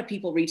lot of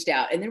people reached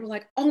out and they were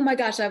like, oh my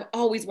gosh, I've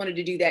always wanted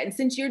to do that. And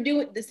since you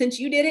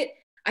did it,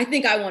 I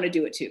think I want to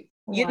do it too.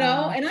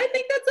 Wow. And I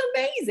think that's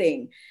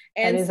amazing.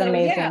 And that is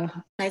amazing. Yeah,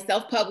 I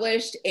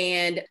self-published.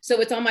 And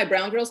so it's on my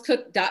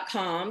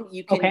browngirlscook.com.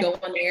 You can go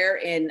on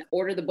there and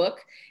order the book.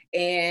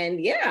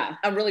 And yeah,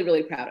 I'm really,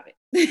 really proud of it.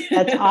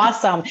 That's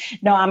awesome.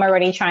 No, I'm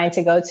already trying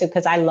to go to,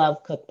 because I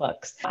love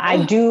cookbooks.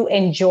 I do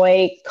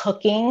enjoy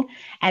cooking.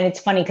 And it's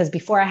funny because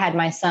before I had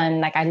my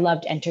son, I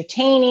loved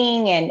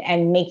entertaining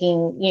and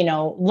making,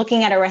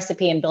 looking at a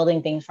recipe and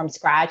building things from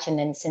scratch. And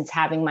then since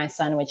having my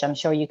son, which I'm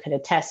sure you could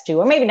attest to,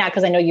 or maybe not,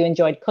 because I know you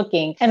enjoyed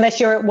cooking, unless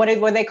you're, what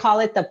do they call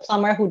it? The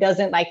plumber who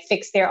doesn't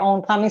fix their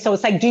own plumbing. So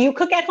it's do you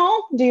cook at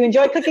home? Do you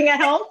enjoy cooking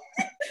at home?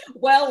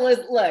 Well,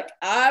 look,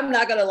 I'm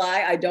not going to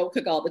lie. I don't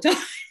cook all the time.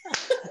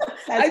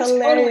 That's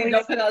hilarious. Totally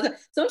don't cook all the time.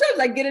 Sometimes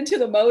I get into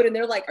the mode and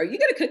they're like, are you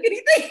going to cook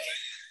anything?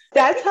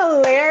 That's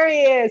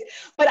hilarious.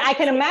 But I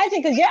can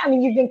imagine, because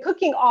you've been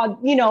cooking all,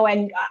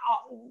 and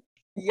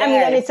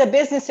yes. And it's a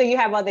business, so you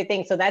have other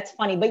things. So that's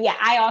funny. But yeah,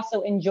 I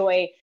also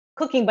enjoy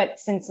cooking. But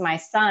since my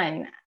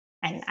son,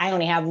 and I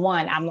only have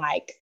one,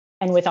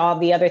 and with all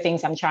the other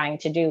things I'm trying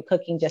to do,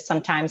 cooking just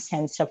sometimes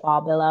tends to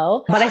fall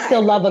below. But I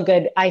still love a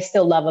good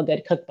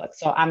cookbook.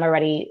 So I'm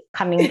already,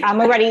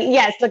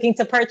 yes, looking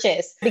to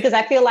purchase, because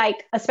I feel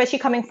especially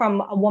coming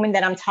from a woman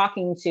that I'm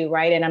talking to,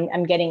 right? And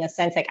I'm getting a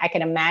sense, I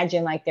can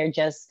imagine they're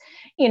just,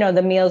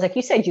 the meals, like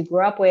you said, you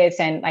grew up with,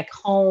 and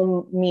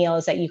home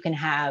meals that you can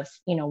have,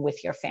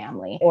 with your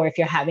family, or if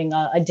you're having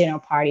a dinner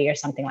party or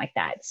something like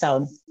that.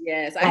 So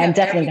yes, I have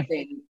definitely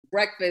everything.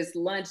 Breakfast,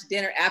 lunch,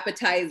 dinner,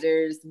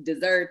 appetizers,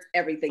 desserts,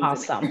 everything.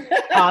 Awesome.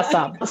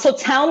 Awesome. So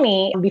tell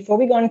me, before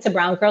we go into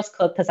Brown Girls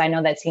Cook, because I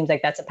know that seems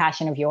like that's a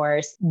passion of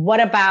yours, what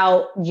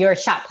about your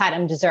Shop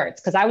Platinum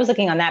desserts? Because I was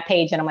looking on that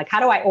page and I'm like,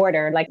 how do I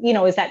order?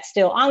 Is that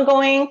still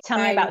ongoing? Tell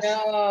me about.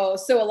 No.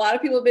 So a lot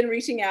of people have been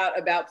reaching out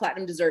about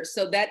Platinum desserts.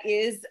 So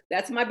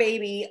that's my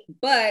baby,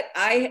 but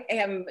I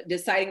am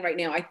deciding right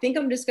now, I think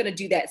I'm just going to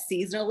do that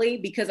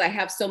seasonally, because I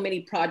have so many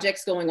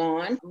projects going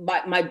on.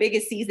 But my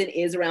biggest season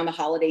is around the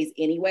holidays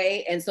anyway.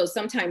 And so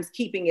sometimes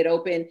keeping it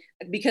open,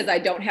 because I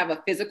don't have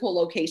a physical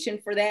location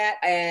for that,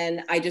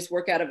 and I just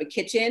work out of a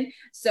kitchen.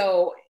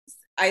 So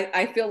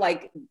I feel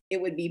like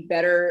it would be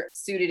better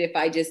suited if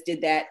I just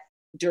did that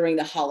during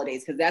the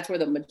holidays, because that's where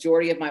the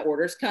majority of my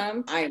orders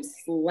come. I am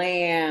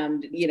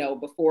slammed,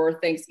 before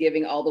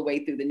Thanksgiving all the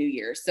way through the new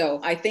year. So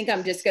I think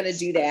I'm just going to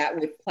do that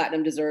with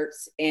Platinum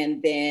desserts,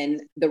 and then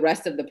the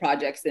rest of the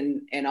projects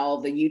and all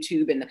the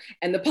YouTube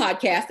and the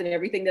podcast and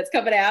everything that's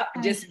coming out,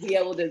 just be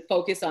able to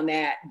focus on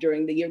that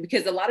during the year.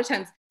 Because a lot of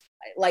times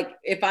like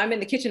if I'm in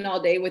the kitchen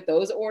all day with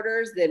those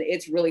orders, then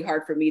it's really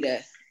hard for me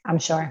to, I'm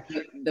sure.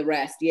 The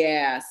rest.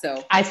 Yeah.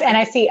 So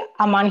I see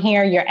I'm on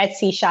here, your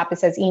Etsy shop. It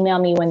says email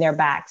me when they're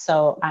back.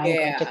 So I'm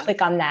going to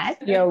click on that.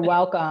 You're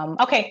welcome.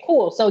 Okay,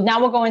 cool. So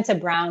now we're going to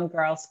Brown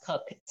Girls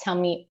Cook. Tell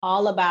me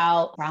all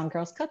about Brown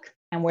Girls Cook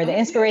and where the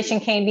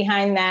inspiration came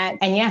behind that.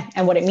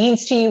 And what it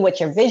means to you, what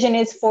your vision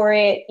is for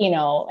it, and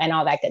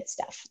all that good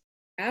stuff.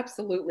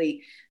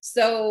 Absolutely.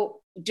 So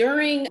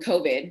during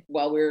COVID,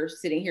 while we're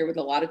sitting here with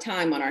a lot of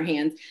time on our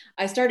hands,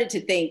 I started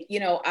to think,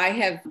 I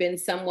have been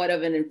somewhat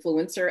of an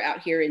influencer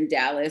out here in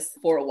Dallas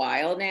for a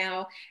while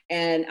now.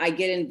 And I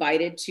get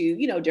invited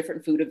to,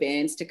 different food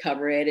events to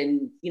cover it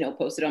and,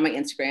 post it on my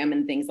Instagram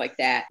and things like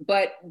that.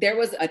 But there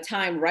was a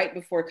time right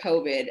before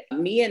COVID,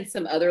 me and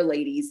some other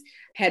ladies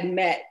had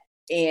met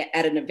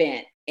at an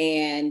event.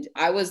 And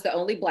I was the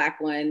only Black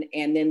one.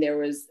 And then there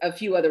was a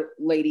few other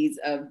ladies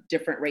of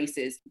different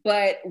races,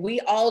 but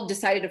we all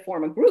decided to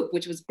form a group,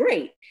 which was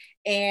great.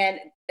 And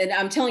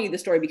I'm telling you the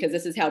story because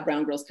this is how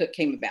Brown Girls Cook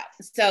came about.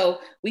 So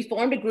we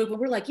formed a group and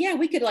we're like, yeah,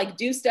 we could like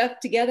do stuff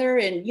together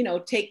and,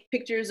 take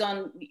pictures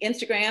on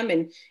Instagram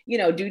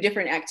and, do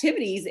different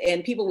activities,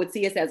 and people would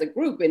see us as a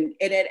group. And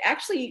it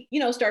actually,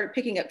 started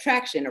picking up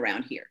traction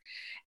around here.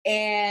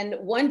 And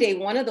one day,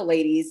 one of the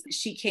ladies,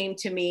 she came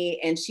to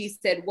me and she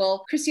said,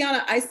 well,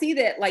 Christiana, I see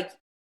that like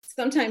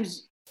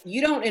sometimes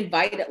you don't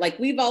invite it. Like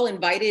we've all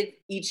invited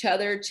each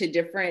other to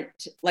different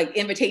like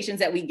invitations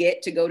that we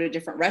get to go to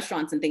different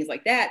restaurants and things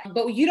like that,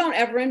 but you don't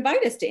ever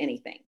invite us to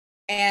anything.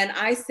 And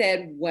I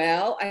said,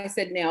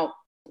 now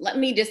let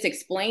me just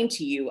explain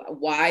to you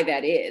why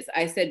that is.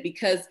 I said,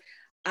 because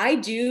I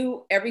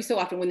do every so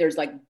often when there's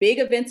like big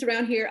events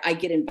around here, I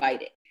get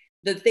invited.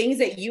 The things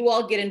that you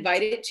all get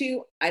invited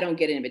to, I don't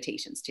get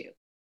invitations to.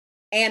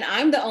 And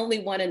I'm the only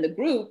one in the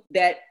group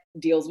that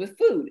deals with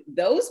food.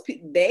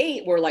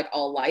 They were like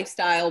all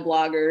lifestyle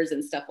bloggers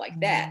and stuff like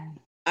that.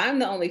 I'm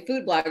the only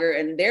food blogger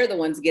and they're the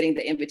ones getting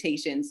the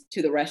invitations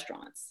to the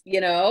restaurants,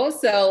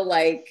 So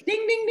like,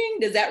 ding, ding, ding.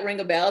 Does that ring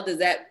a bell? Does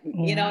that,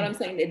 you know what I'm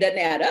saying? It doesn't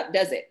add up,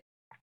 does it?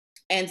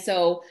 And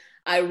so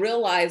I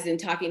realized in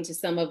talking to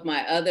some of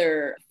my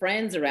other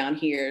friends around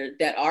here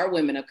that are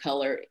women of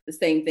color, the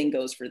same thing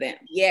goes for them.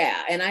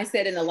 Yeah. And I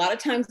said, and a lot of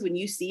times when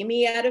you see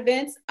me at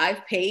events,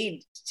 I've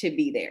paid to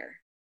be there.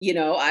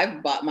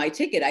 I've bought my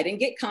ticket. I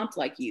didn't get comped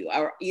like you.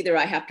 Or either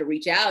I have to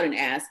reach out and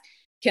ask,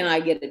 can I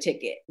get a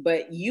ticket?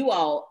 But you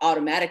all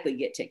automatically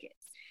get tickets.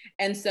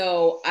 And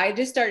so I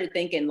just started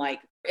thinking like,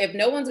 if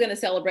no one's going to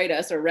celebrate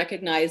us or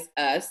recognize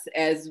us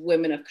as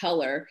women of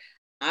color,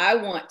 I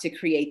want to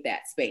create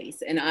that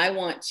space and I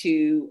want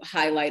to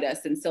highlight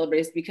us and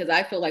celebrate us because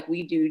I feel like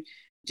we do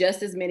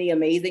just as many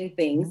amazing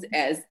things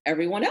as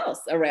everyone else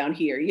around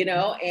here,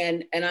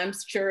 and I'm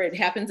sure it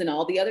happens in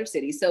all the other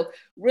cities. So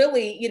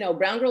really,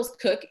 Brown Girls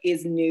Cook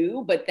is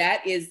new, but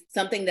that is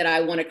something that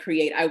I want to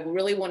create. I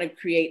really want to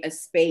create a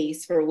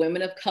space for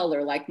women of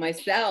color like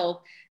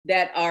myself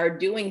that are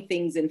doing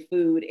things in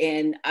food.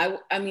 And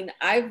I mean,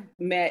 I've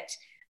met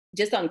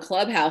just on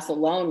Clubhouse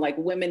alone, like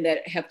women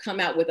that have come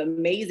out with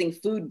amazing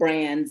food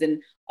brands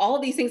and all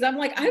of these things. I'm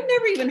like, I've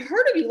never even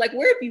heard of you. Like,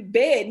 where have you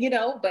been?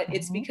 But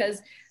it's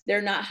because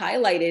they're not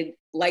highlighted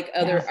like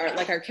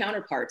like our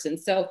counterparts. And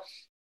so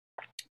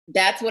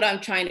that's what I'm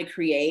trying to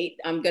create.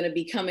 I'm going to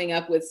be coming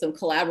up with some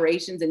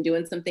collaborations and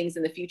doing some things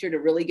in the future to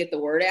really get the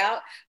word out.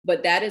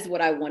 But that is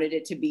what I wanted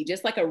it to be,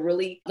 just like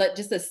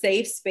just a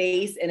safe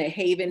space and a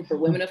haven for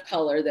women of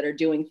color that are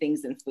doing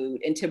things in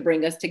food, and to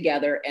bring us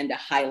together and to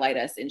highlight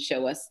us and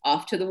show us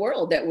off to the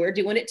world that we're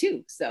doing it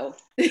too. So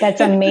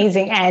that's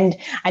amazing. And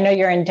I know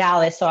you're in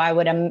Dallas, so I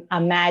would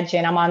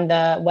imagine, I'm on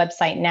the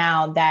website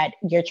now, that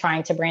you're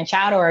trying to branch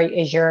out, or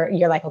is you're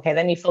like, okay,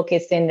 let me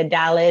focus in the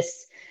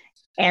Dallas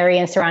area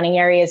and surrounding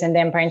areas and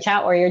then branch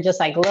out, or you're just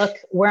like, look,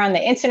 we're on the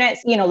internet,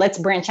 let's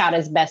branch out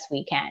as best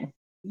we can?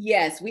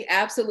 Yes, we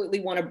absolutely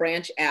want to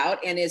branch out.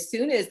 And as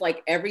soon as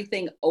like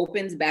everything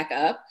opens back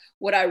up,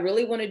 what I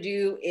really want to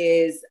do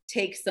is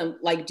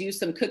do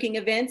some cooking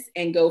events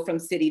and go from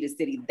city to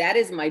city. That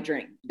is my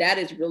dream. That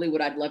is really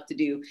what I'd love to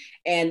do,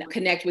 and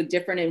connect with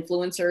different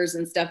influencers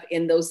and stuff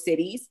in those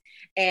cities,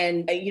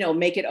 and,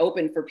 make it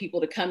open for people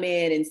to come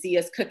in and see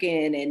us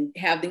cooking and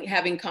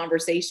having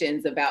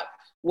conversations about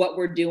what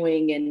we're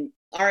doing and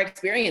our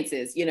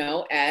experiences,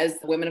 as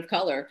women of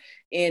color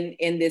in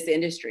this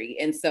industry.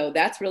 And so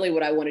that's really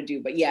what I want to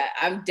do. But yeah,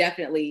 I'm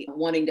definitely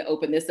wanting to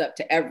open this up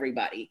to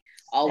everybody.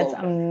 That's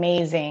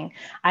amazing.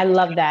 I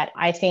love that.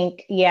 I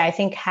think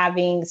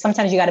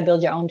sometimes you got to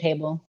build your own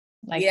table.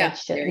 Like,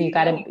 that's just,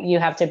 you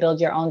have to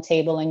build your own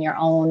table and your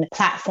own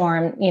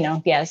platform,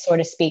 so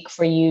to speak,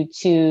 for you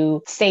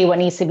to say what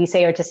needs to be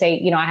said, or to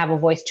say, I have a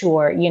voice too,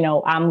 or,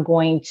 I'm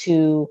going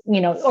to,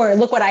 or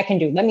look what I can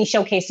do. Let me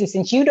showcase you,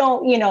 since you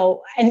don't,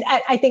 and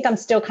I think I'm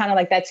still kind of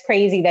like, that's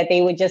crazy that they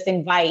would just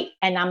invite.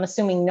 And I'm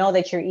assuming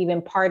that you're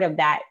even part of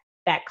that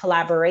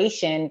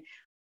collaboration.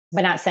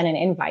 but not send an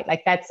invite.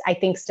 Like that's, I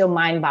think, still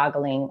mind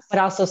boggling, but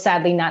also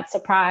sadly not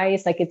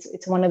surprised. Like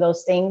it's one of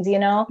those things, you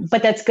know,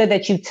 but that's good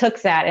that you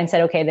took that and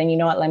said, okay, then you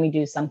know what, let me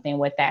do something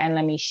with that. And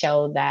let me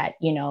show that,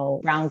 you know,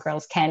 brown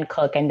girls can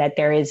cook and that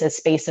there is a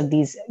space of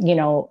these, you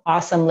know,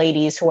 awesome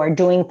ladies who are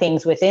doing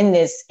things within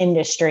this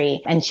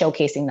industry and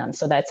showcasing them.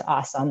 So that's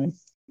awesome.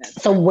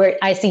 So where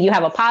I see you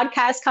have a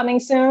podcast coming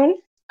soon.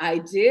 I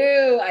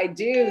do.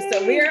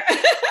 So we're,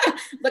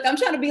 look, I'm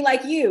trying to be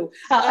like you.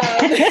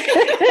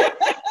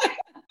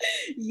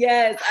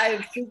 Yes,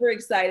 I'm super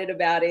excited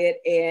about it.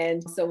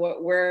 And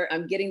so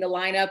I'm getting the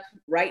lineup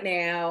right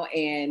now,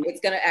 and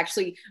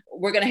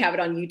we're going to have it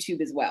on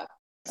YouTube as well.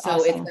 So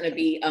awesome. It's going to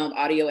be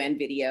audio and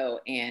video,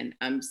 and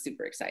I'm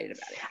super excited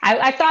about it.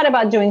 I thought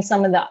about doing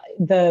some of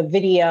the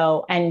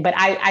video, but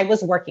I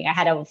was working. I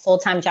had a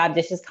full-time job.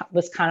 This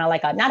was kind of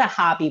like not a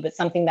hobby, but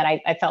something that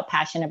I felt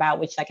passionate about,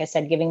 which, like I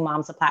said, giving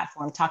moms a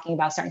platform, talking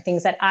about certain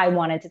things that I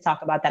wanted to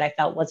talk about that I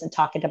felt wasn't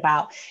talked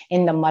about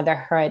in the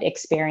motherhood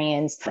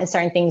experience, and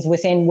certain things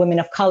within women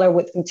of color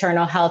with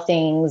maternal health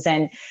things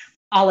and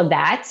all of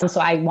that.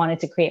 So I wanted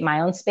to create my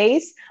own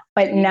space.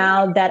 But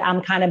now that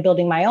I'm kind of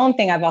building my own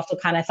thing, I've also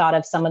kind of thought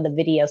of some of the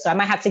videos. So I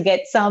might have to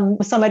get some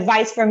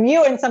advice from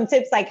you and some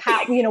tips, like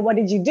how, you know, what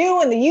did you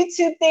do in the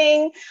YouTube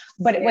thing?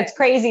 But what's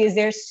crazy is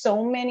there's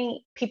so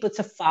many people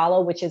to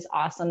follow, which is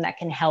awesome, that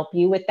can help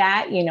you with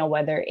that, you know,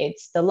 whether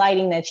it's the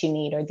lighting that you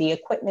need or the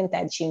equipment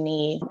that you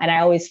need. And I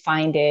always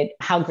find it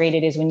how great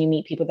it is when you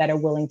meet people that are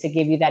willing to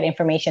give you that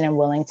information and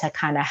willing to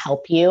kind of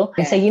help you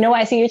and say, you know,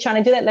 I see you're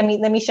trying to do that.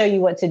 Let me show you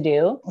what to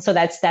do. So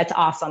that's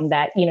awesome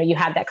that, you know, you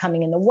have that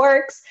coming in the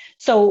works.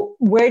 So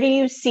where do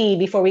you see,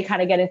 before we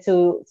kind of get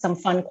into some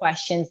fun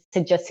questions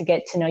to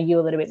get to know you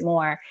a little bit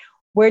more,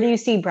 where do you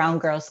see Brown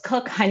Girls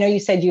Cook? I know you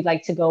said you'd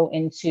like to go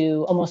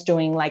into almost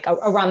doing like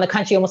around the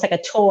country, almost like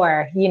a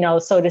tour, you know,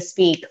 so to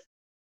speak.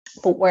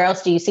 But where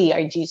else do you see,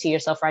 or do you see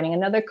yourself writing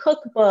another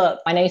cookbook?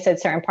 I know you said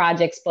certain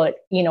projects, but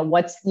you know,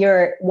 what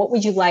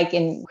would you like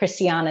in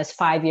Christiana's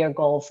 5-year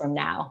goal from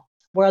now?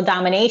 World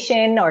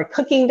domination or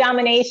cooking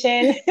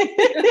domination?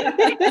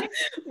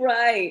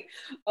 Right.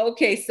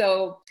 Okay.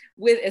 So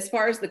as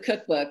far as the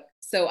cookbook,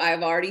 so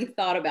I've already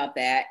thought about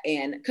that,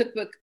 and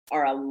cookbook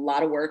are a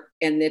lot of work,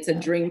 and it's a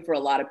dream for a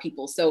lot of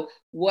people. So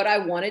what I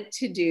wanted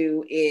to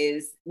do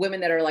is women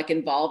that are like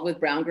involved with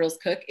Brown Girls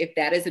Cook, if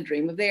that is a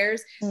dream of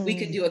theirs, we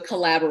could do a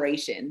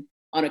collaboration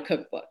on a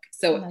cookbook.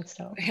 So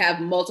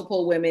have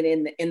multiple women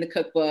in the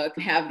cookbook,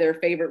 have their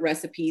favorite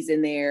recipes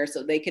in there,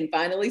 so they can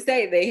finally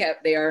say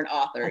they are an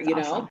author.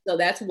 That's awesome. So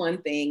that's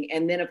one thing.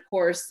 And then of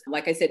course,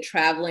 like I said,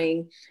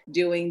 traveling,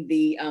 doing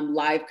the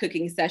live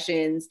cooking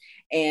sessions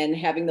and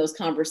having those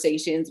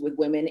conversations with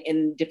women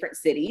in different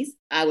cities.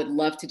 I would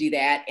love to do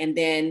that. And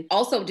then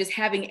also just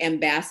having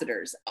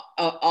ambassadors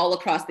all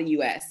across the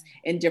US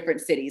in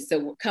different cities.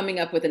 So coming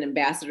up with an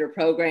ambassador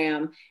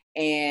program,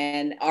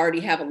 and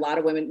already have a lot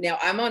of women. Now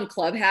I'm on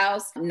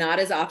Clubhouse, not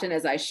as often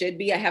as I should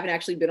be. I haven't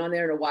actually been on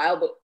there in a while,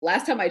 but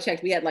last time I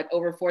checked, we had like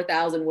over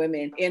 4,000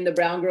 women in the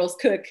Brown Girls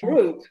Cook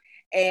group,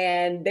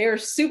 and they're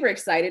super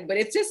excited, but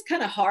it's just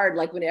kind of hard.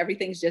 Like when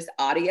everything's just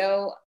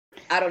audio,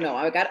 I don't know.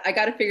 I got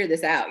to figure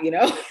this out, you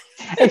know?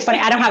 It's funny.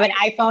 I don't have an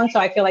iPhone. So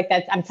I feel like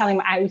I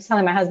was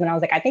telling my husband, I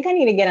was like, I think I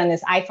need to get on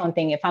this iPhone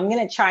thing. If I'm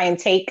going to try and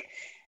take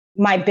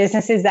my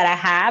businesses that I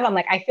have, I'm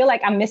like, I feel like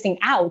I'm missing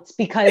out,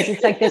 because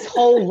it's like this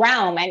whole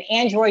realm, and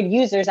Android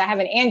users, I have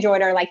an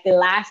Android, are like the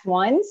last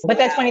ones. But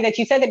that's funny that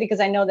you said that,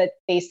 because I know that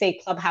they say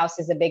Clubhouse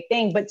is a big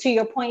thing. But to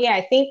your point,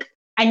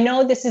 I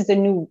know this is the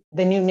new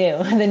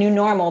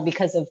normal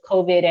because of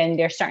COVID, and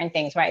there's certain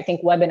things, right? I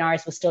think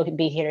webinars will still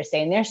be here to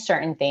stay, and there's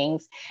certain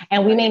things,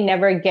 and we may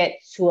never get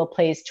to a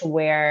place to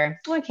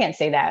where, well, I can't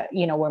say that,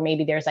 you know, where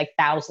maybe there's like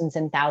thousands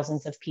and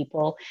thousands of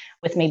people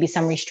with maybe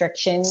some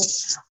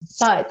restrictions,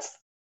 but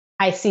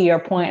I see your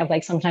point of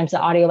like, sometimes the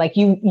audio, like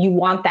you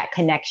want that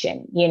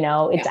connection, you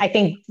know, I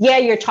think,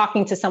 you're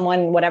talking to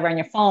someone, whatever, on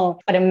your phone,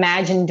 but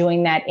imagine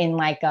doing that in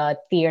like a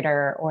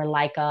theater or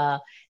like a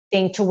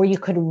thing to where you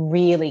could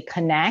really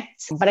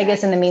connect. But I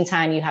guess in the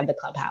meantime, you have the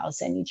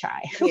Clubhouse and you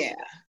try. Yeah.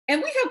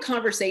 And we have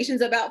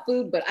conversations about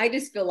food, but I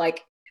just feel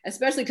like,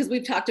 especially because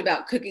we've talked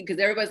about cooking, because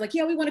everybody's like,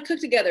 we want to cook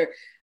together.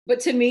 But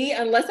to me,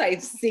 unless I'm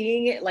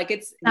seeing it, like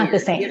it's not weird, the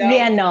same. You know?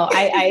 Yeah, no,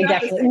 I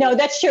definitely, no,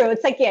 that's true.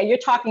 It's like, you're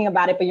talking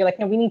about it, but you're like,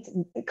 no, we need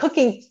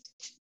cooking.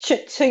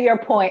 To your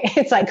point,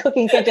 it's like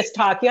cooking can't just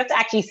talk. You have to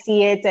actually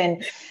see it,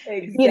 and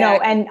you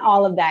know, and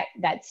all of that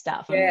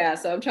stuff. Yeah.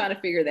 So I'm trying to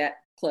figure that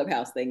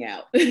Clubhouse thing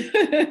out.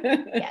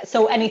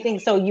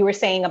 So you were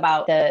saying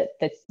about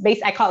the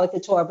base, I call it the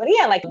tour, but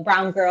like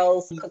Brown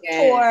Girls Cook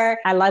Tour.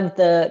 I love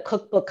the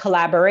cookbook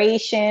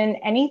collaboration.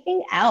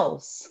 Anything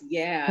else?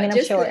 Yeah. I mean,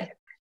 I'm sure.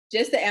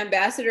 Just the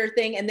ambassador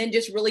thing, and then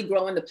just really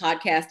growing the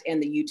podcast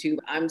and the YouTube.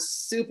 I'm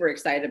super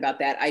excited about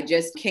that. I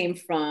just came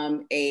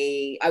from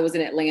I was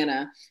in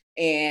Atlanta,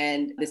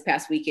 and this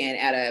past weekend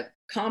at a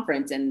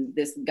conference, and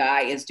this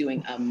guy is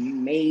doing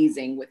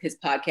amazing with his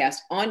podcast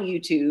on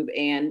YouTube.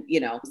 And, you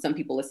know, some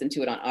people listen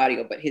to it on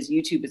audio, but his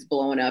YouTube is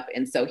blowing up.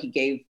 And so he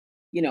gave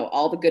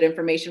all the good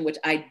information, which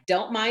I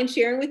don't mind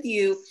sharing with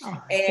you.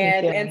 Oh,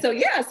 And so,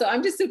 yeah, so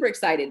I'm just super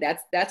excited.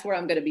 That's where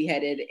I'm going to be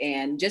headed,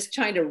 and just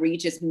trying to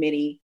reach as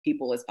many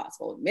people as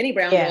possible, many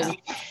brown girls.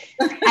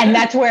 And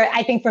that's where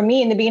I think for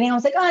me in the beginning, I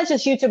was like, oh, it's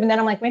just YouTube. And then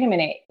I'm like, wait a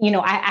minute,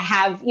 I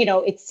have,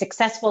 it's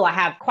successful. I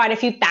have quite a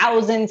few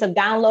thousands of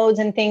downloads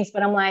and things,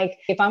 but I'm like,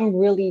 if I'm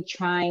really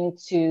trying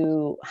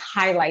to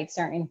highlight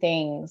certain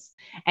things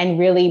and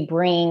really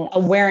bring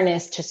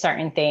awareness to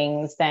certain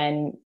things,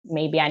 then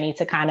maybe I need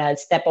to kind of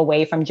step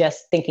away from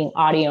just thinking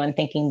audio and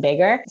thinking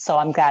bigger. So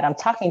I'm glad I'm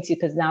talking to you,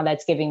 because now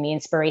that's giving me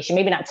inspiration,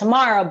 maybe not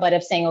tomorrow, but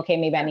of saying, okay,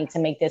 maybe I need to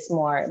make this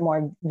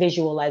more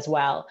visual as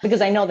well.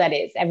 Because I know that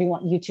is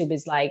everyone, YouTube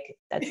is like,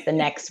 that's the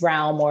next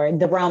realm, or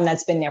the realm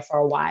that's been there for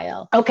a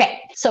while. Okay.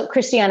 So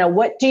Christiana,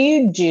 what do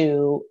you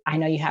do? I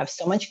know you have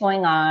so much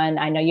going on.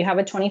 I know you have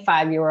a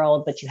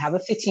 25-year-old, but you have a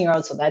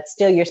 15-year-old.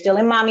 So you're still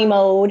in mommy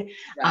mode.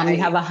 Right.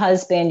 You have a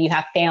husband, you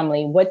have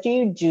family. What do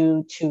you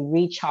do to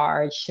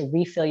recharge, to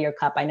refill your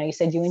cup? I know you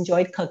said you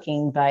enjoyed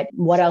cooking, but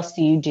what else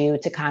do you do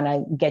to kind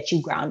of get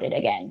you grounded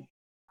again?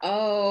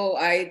 Oh,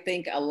 I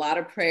think a lot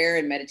of prayer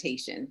and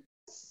meditation.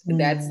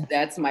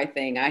 That's my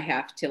thing. I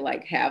have to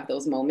have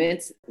those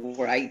moments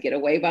where I get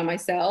away by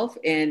myself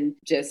and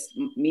just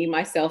me,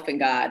 myself, and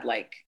God.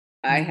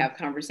 I have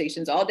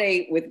conversations all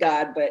day with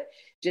God, but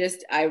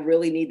just I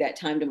really need that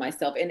time to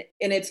myself. And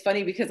it's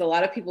funny because a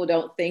lot of people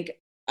don't think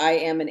I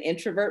am an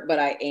introvert, but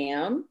I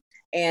am.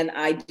 And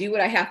I do what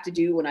I have to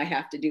do when I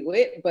have to do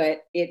it,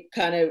 but it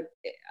kind of,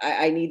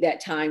 I need that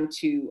time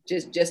to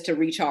just to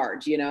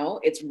recharge,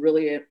 it's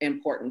really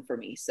important for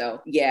me.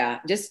 So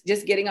yeah, just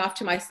getting off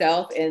to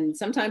myself. And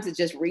sometimes it's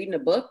just reading a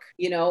book,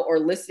 or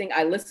listening.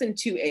 I listen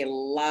to a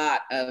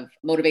lot of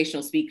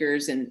motivational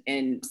speakers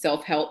and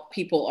self-help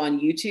people on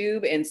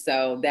YouTube. And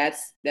so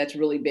that's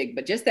really big,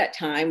 but just that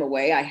time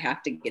away, I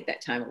have to get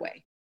that time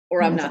away,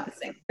 or I'm not the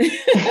same.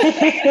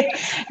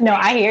 No,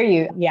 I hear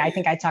you. Yeah, I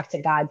think I talked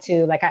to God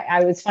too.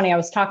 I was funny. I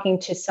was talking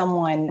to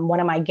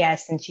one of my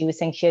guests, and she was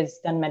saying she has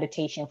done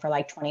meditation for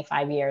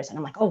 25 years. And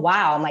I'm like, oh,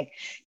 wow. I'm like,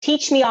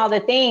 teach me all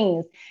the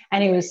things.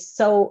 And it was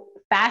so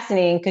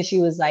fascinating because she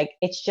was like,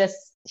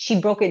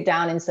 she broke it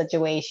down in such a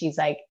way. She's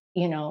like,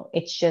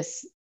 it's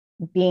just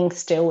being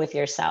still with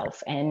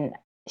yourself. And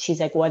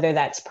she's like, whether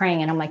that's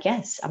praying. And I'm like,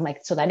 yes. I'm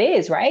like, so that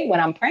is right when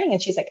I'm praying. And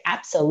she's like,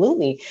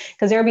 absolutely.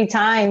 Because there'll be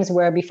times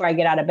where before I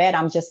get out of bed,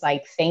 I'm just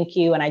like, thank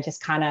you. And I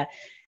just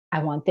I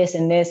want this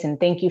and this, and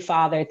thank you,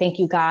 Father, thank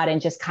you, God, and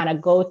just kind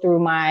of go through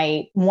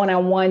my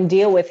one-on-one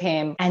deal with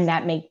him. And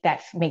that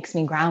makes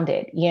me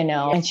grounded,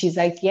 Yeah. And she's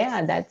like,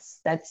 yeah,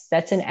 that's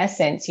an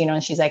essence,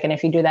 And she's like, and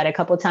if you do that a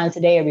couple of times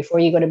a day, or before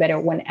you go to bed,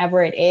 or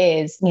whenever it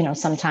is,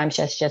 sometimes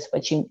that's just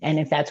what and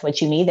if that's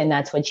what you need, then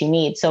that's what you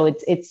need. So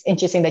it's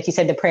interesting that you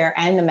said the prayer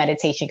and the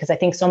meditation, because I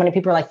think so many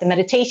people are like the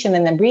meditation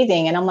and then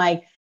breathing. And I'm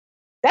like,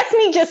 that's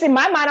me just in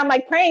my mind. I'm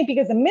like praying,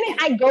 because the minute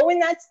I go in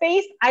that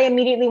space, I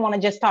immediately want to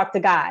just talk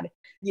to God.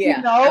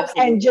 Yeah,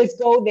 and just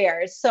go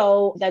there.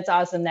 So that's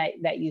awesome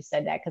that you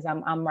said that, because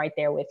I'm right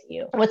there with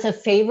you. What's a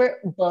favorite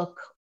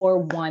book or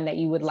one that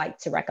you would like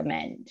to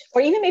recommend, or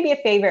even maybe a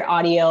favorite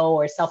audio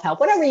or self-help,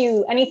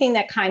 anything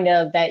that kind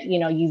of that,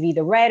 you've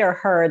either read or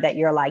heard that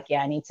you're like,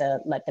 yeah, I need to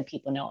let the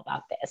people know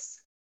about this.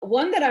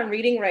 One that I'm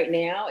reading right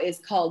now is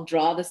called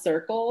Draw the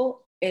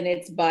Circle. And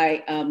it's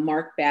by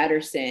Mark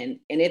Batterson.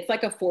 And it's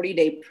like a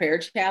 40-day prayer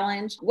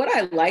challenge. What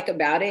I like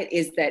about it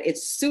is that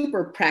it's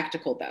super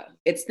practical, though.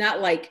 It's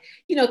not like,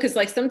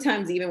 because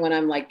sometimes even when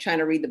I'm trying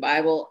to read the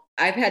Bible,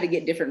 I've had to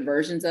get different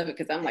versions of it,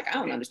 because I'm like, I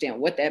don't understand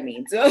what that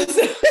means. So,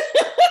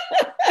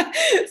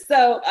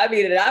 I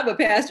mean, I'm a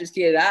pastor's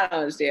kid. I don't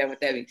understand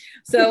what that means.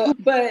 So,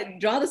 but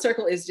Draw the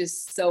Circle is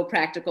just so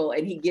practical.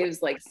 And he gives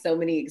so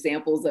many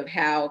examples of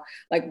how,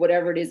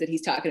 whatever it is that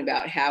he's talking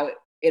about, how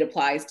it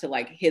applies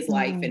to his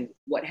life and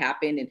what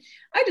happened. And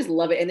I just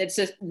love it. And it's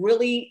just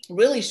really,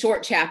 really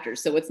short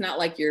chapters. So it's not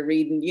like you're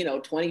reading,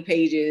 20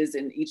 pages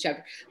in each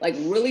chapter,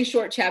 really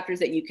short chapters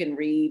that you can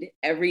read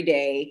every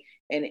day.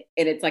 And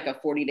it's like a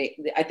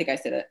 40-day, I think I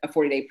said a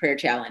 40-day prayer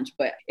challenge,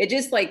 but it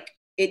just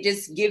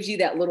gives you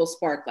that little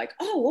spark,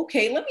 oh,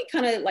 okay, let me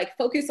kind of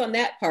focus on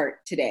that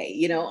part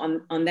today,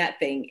 on that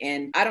thing.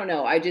 And I don't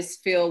know, I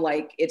just feel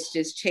like it's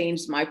just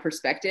changed my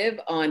perspective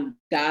on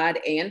God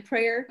and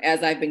prayer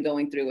as I've been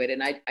going through it.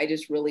 And I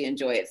just really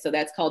enjoy it. So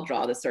that's called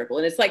Draw the Circle.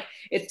 And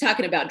it's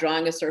talking about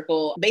drawing a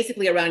circle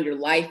basically around your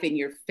life and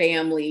your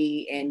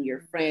family and your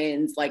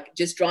friends,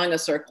 just drawing a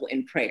circle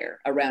in prayer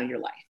around your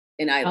life.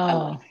 And I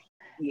love it.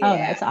 Yeah. Oh,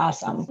 that's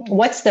awesome.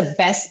 What's the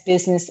best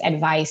business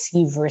advice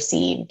you've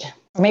received?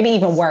 Or maybe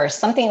even worse,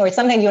 something you want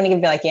to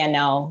give, be like, yeah,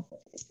 no,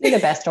 be the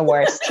best or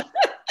worst.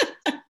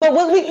 But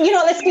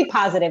let's be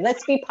positive.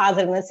 Let's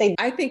say,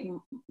 I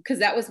think, because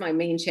that was my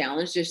main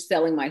challenge, just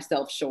selling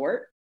myself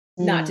short,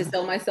 not to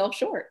sell myself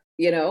short,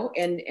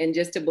 and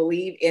just to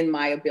believe in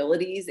my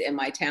abilities and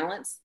my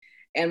talents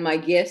and my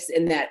gifts,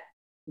 and that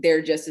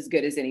they're just as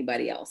good as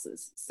anybody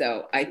else's.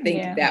 So I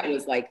think that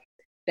was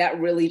that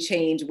really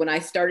changed when I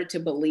started to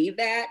believe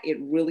that. It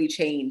really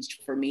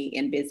changed for me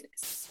in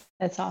business.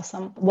 That's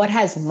awesome. What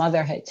has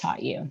motherhood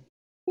taught you?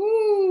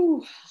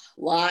 Ooh,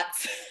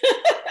 lots.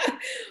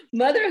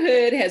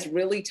 Motherhood has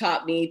really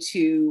taught me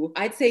to,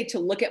 I'd say, to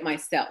look at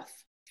myself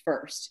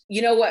first.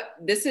 You know what?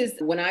 This is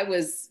when I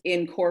was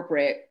in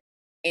corporate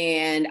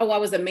and I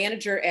was a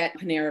manager at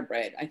Panera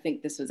Bread. I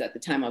think this was at the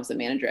time I was a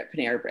manager at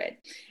Panera Bread.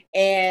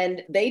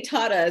 And they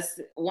taught us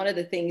one of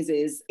the things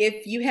is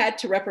if you had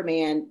to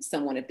reprimand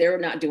someone, if they're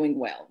not doing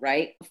well,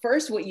 right?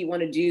 First, what you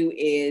want to do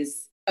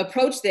is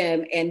approach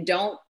them and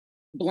don't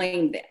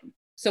blame them.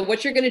 So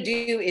what you're going to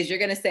do is you're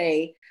going to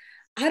say,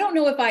 I don't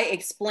know if I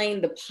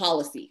explained the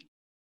policy.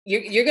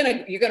 You're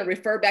gonna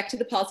refer back to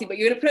the policy, but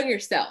you're gonna put it on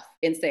yourself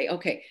and say,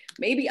 okay,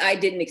 maybe I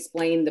didn't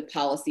explain the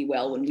policy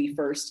well when we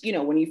first,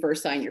 when you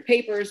first signed your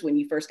papers, when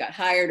you first got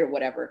hired or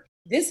whatever.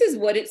 This is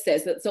what it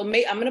says. So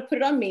I'm gonna put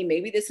it on me.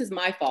 Maybe this is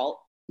my fault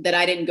that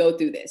I didn't go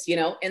through this,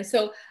 And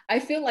so I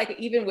feel like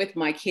even with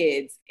my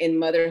kids in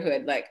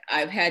motherhood, like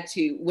I've had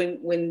to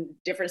when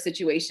different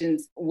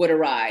situations would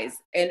arise,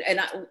 and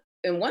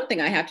one thing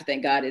I have to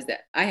thank God is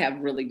that I have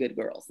really good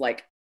girls.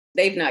 Like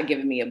they've not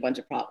given me a bunch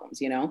of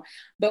problems,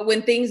 But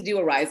when things do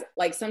arise,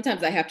 like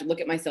sometimes I have to look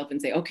at myself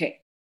and say, okay,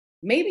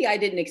 maybe I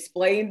didn't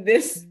explain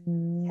this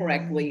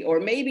correctly,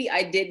 or maybe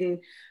I didn't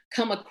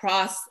come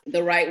across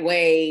the right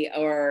way,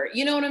 or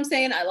you know what I'm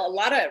saying? A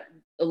lot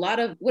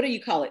of, what do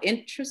you call it?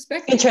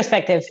 Introspective.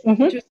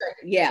 Mm-hmm.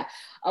 Introspective. Yeah.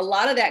 A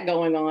lot of that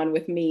going on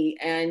with me.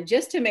 And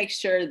just to make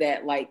sure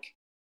that like,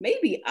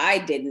 maybe I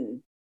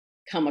didn't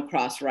come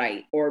across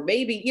right, or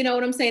maybe, you know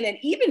what I'm saying? And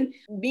even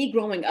me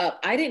growing up,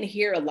 I didn't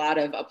hear a lot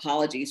of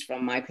apologies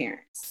from my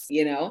parents,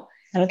 I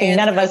don't think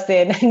none of us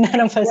did. None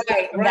of us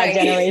from that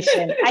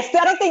generation. I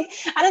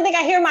don't think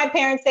I hear my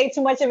parents say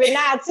too much of it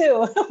now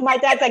too. My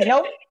dad's like,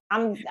 nope.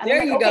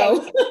 There you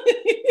go.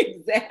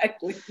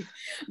 Exactly.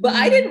 But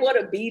I didn't want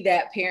to be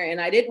that parent.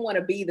 And I didn't want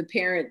to be the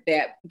parent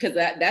because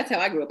that's how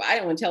I grew up. I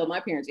didn't want to tell my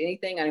parents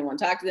anything. I didn't want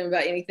to talk to them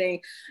about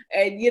anything.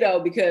 And,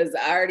 because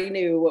I already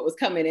knew what was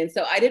coming. And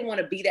so I didn't want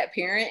to be that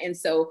parent. And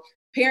so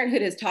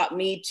parenthood has taught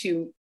me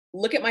to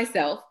look at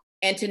myself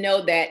and to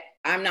know that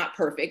I'm not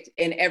perfect.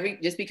 And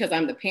just because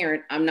I'm the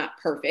parent, I'm not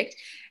perfect.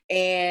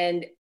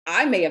 And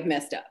I may have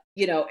messed up,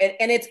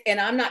 and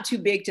I'm not too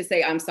big to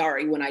say I'm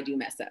sorry when I do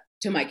mess up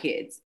to my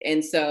kids.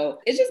 And so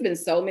it's just been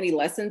so many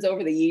lessons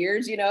over the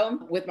years,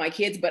 with my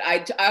kids. But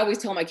I always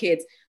tell my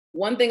kids,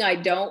 one thing I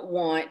don't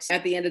want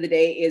at the end of the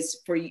day is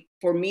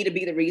for me to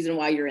be the reason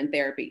why you're in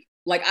therapy.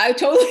 Like I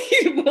totally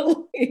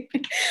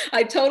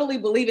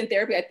believe in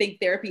therapy. I think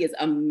therapy is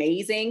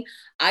amazing.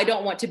 I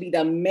don't want to be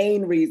the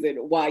main reason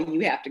why you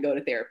have to go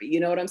to therapy. You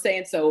know what I'm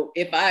saying? So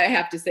if I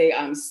have to say,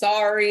 I'm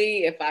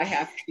sorry, if I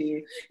have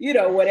to,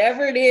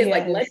 whatever it is,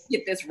 like, let's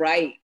get this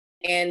right.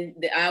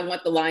 And I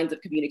want the lines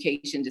of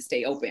communication to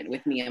stay open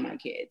with me and my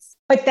kids.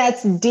 But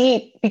that's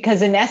deep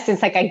because in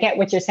essence, like I get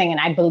what you're saying. And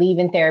I believe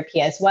in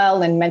therapy as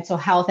well and mental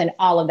health and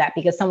all of that,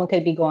 because someone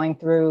could be going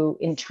through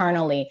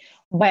internally.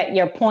 But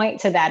your point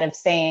to that of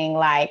saying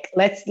like,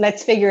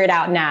 let's figure it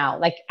out now.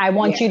 Like, I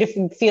want you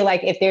to feel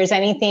like if there's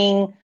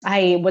anything,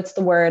 what's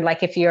the word?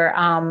 Like if you're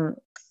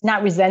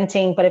not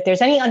resenting, but if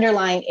there's any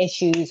underlying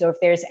issues or if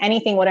there's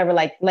anything, whatever,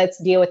 like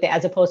let's deal with it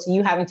as opposed to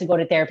you having to go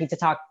to therapy to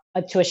talk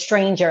to a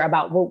stranger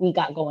about what we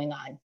got going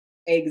on.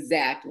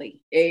 Exactly.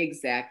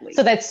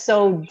 So that's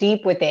so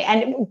deep with it.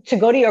 And to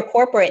go to your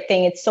corporate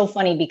thing, it's so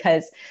funny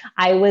because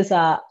I was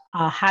a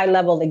high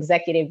level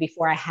executive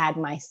before I had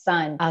my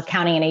son,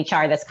 accounting and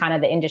HR. That's kind of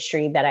the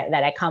industry that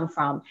I come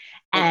from.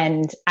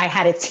 And I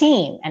had a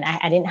team, and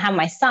I didn't have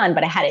my son,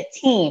 but I had a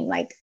team.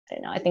 Like, I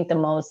don't know, I think the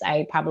most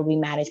I probably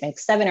managed like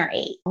 7 or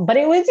 8, but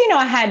it was,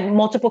 I had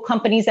multiple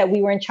companies that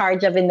we were in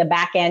charge of in the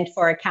back end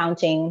for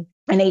accounting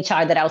and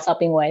HR that I was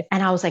helping with.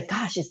 And I was like,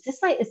 gosh, is this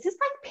like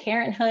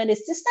parenthood?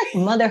 Is this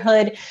like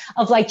motherhood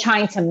of like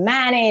trying to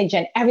manage,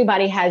 and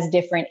everybody has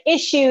different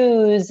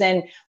issues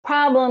and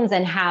problems,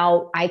 and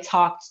how I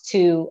talked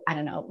to, I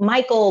don't know,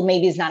 Michael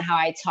maybe is not how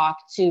I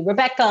talked to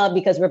Rebecca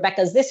because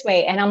Rebecca's this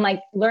way. And I'm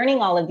like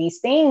learning all of these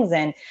things.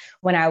 And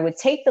when I would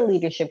take the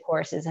leadership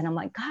courses, and I'm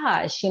like,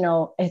 gosh,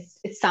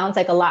 it sounds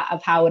like a lot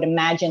of how I would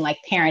imagine like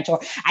parents, or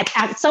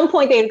at some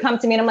point they would come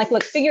to me and I'm like,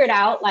 look, figure it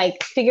out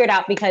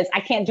because I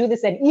can't do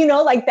this. And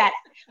like that.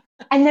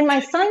 And then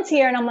my son's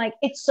here and I'm like,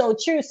 it's so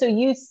true. So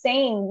you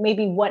saying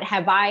maybe what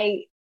have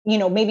I,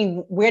 maybe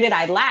where did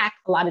I lack?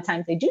 A lot of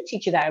times they do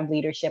teach you that of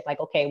leadership.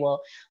 Like, okay,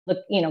 well, look,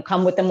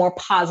 come with a more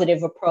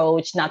positive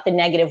approach, not the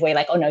negative way.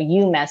 Like, oh no,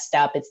 you messed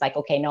up. It's like,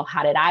 okay, no,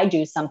 how did I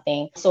do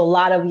something? So a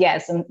lot of,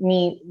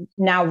 me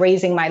now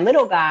raising my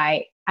little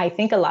guy, I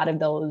think a lot of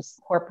those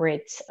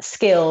corporate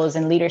skills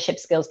and leadership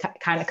skills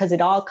kind of, because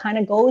it all kind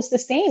of goes the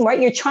same, right?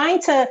 You're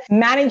trying to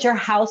manage your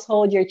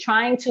household. You're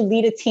trying to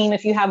lead a team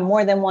if you have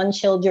more than one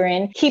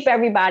children, keep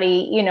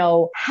everybody,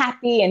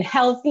 happy and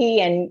healthy.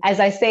 And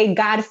as I say,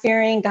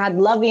 God-fearing,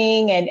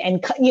 God-loving,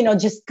 and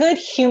just good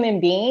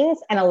human beings.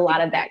 And a lot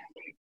of that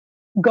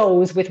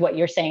goes with what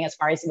you're saying as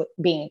far as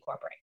being in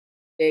corporate.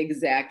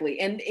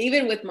 Exactly. And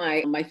even with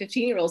my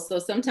 15-year-old, so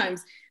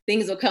sometimes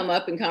things will come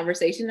up in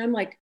conversation. I'm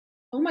like,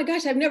 oh my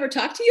gosh, I've never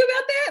talked to you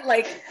about that.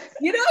 Like,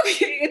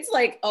 it's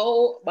like,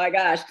 oh my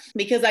gosh,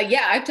 because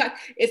I've talked,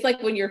 it's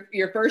like when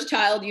your first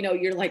child,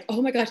 you're like,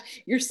 oh my gosh,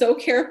 you're so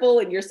careful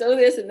and you're so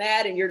this and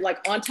that, and you're like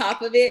on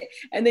top of it.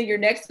 And then your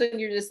next one,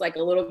 you're just like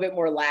a little bit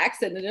more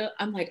lax. And then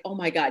I'm like, oh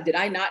my God, did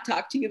I not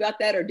talk to you about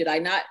that? Or did I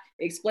not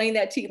explain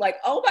that to you? Like,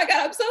 oh my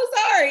God, I'm so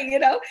sorry,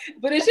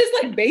 but it's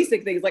just like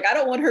basic things. Like, I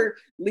don't want her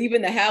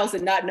leaving the house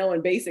and not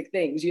knowing basic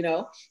things,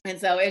 And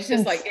so it's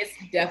just like, it's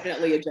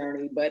definitely a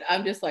journey, but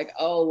I'm just like,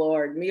 oh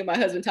Lord, me and my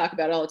husband talk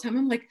about it all the time.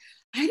 I'm like,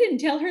 I didn't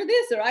tell her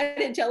this, or I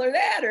didn't tell her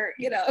that, or,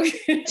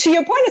 To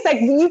your point, it's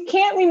like, you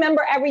can't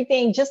remember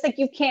everything, just like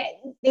you can't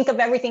think of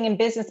everything in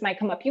business might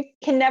come up. You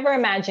can never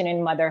imagine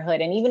in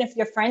motherhood. And even if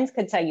your friends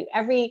could tell you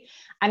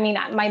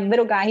my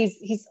little guy,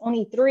 he's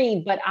only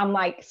 3, but I'm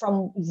like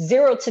from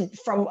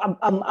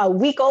a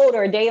week old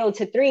or a day old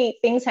to 3,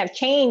 things have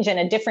changed in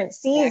a different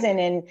season.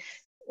 And,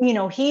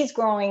 he's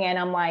growing, and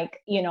I'm like,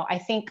 I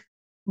think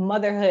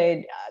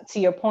motherhood, to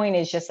your point,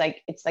 is just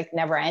like, it's like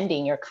never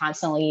ending. You're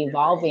constantly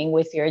evolving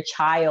with your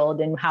child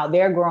and how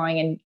they're growing,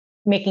 and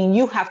making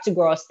you have to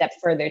grow a step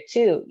further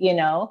too,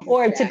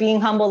 or to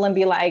being humble enough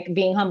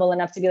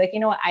to be like,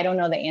 what, I don't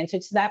know the answer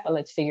to that, but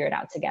let's figure it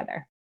out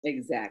together.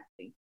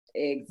 Exactly.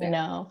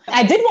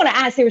 I did want to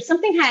ask, there was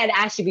something I had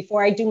asked you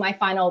before I do my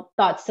final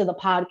thoughts to the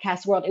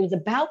podcast world. It was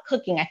about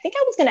cooking. I think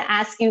I was going to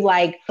ask you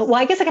I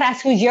guess I could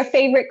ask, who's your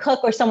favorite cook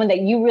or someone that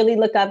you really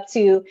look up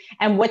to?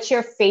 And what's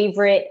your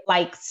favorite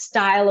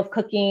style of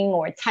cooking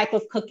or type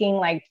of cooking?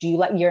 Like,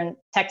 you're in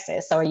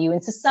Texas, so are you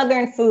into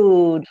Southern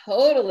food?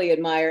 Totally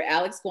admire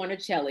Alex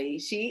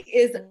Guarnaschelli. She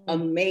is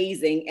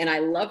amazing. And I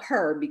love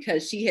her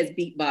because she has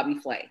beat Bobby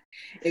Flay.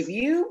 If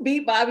you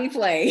beat Bobby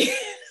Flay,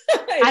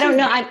 I don't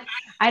know.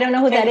 I don't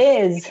know who that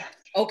is.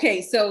 Okay,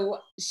 so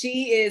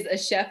she is a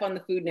chef on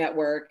the Food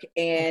Network,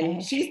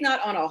 and she's not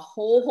on a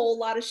whole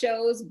lot of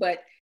shows,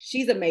 but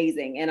she's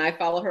amazing. And I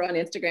follow her on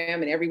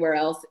Instagram and everywhere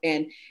else.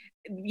 And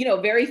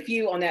very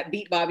few on that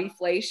Beat Bobby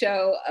Flay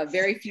show,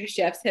 very few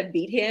chefs have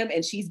beat him,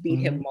 and she's beat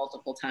him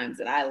multiple times,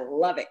 and I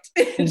love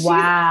it.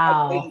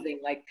 Wow. She's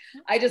amazing. Like,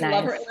 I just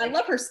love her, and I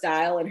love her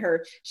style, and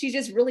she's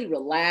just really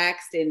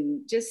relaxed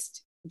and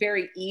just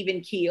very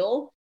even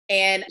keel.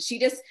 And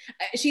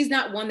she's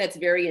not one that's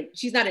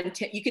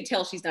you could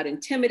tell she's not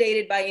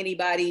intimidated by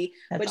anybody,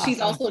 but she's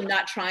also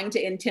not trying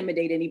to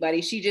intimidate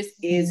anybody. She just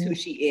is who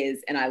she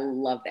is. And I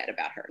love that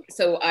about her.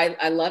 So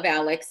I love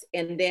Alex.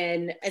 And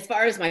then as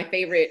far as my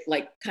favorite,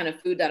 kind of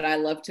food that I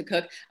love to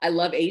cook, I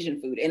love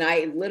Asian food. And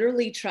I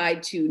literally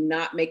tried to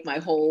not make my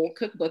whole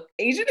cookbook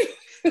Asian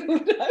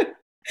food.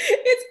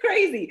 It's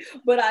crazy,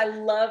 but I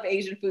love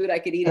Asian food. I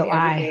could eat it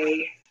every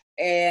day.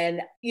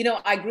 And,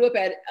 I grew up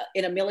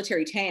in a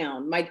military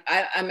town.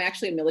 I'm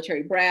actually a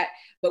military brat,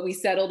 but we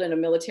settled in a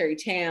military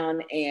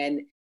town,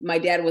 and my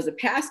dad was a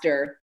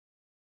pastor.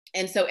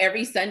 And so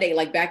every Sunday,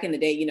 like back in the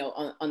day,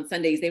 on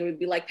Sundays, they would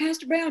be like,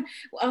 Pastor Brown,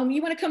 you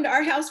want to come to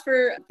our house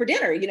for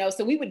dinner?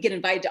 So we would get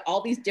invited to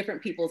all these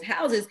different people's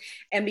houses.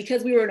 And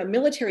because we were in a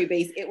military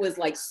base, it was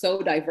like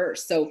so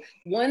diverse. So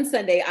one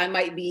Sunday I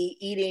might be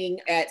eating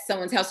at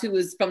someone's house who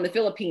was from the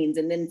Philippines,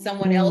 and then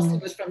someone else who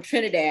was from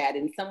Trinidad,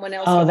 and someone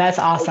else. Oh, that's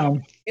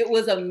awesome. It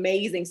was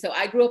amazing. So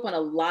I grew up on a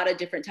lot of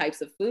different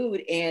types of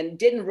food, and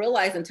didn't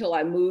realize until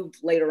I moved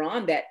later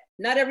on that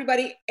not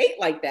everybody ate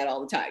like that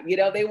all the time.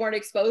 They weren't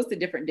exposed to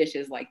different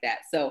dishes like that.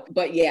 So,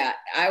 but yeah,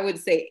 I would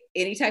say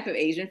any type of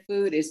Asian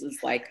food is just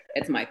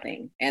it's my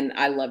thing. And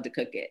I love to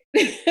cook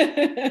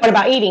it. What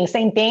about eating?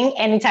 Same thing?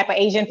 Any type of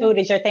Asian food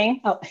is your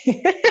thing? Oh.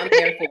 I'm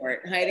there for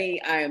it.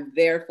 Honey, I am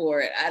there for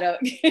it. I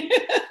don't,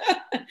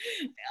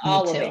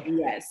 all of it.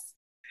 Yes.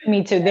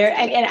 Me too.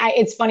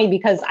 It's funny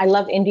because I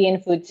love Indian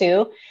food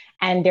too.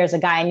 And there's a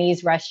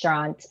Guyanese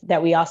restaurant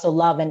that we also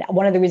love. And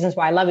one of the reasons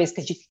why I love it is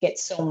because you can get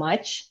so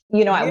much,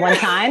 at one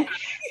time.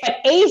 But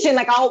Asian,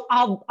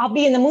 I'll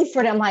be in the mood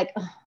for it. I'm like,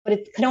 but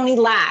it could only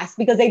last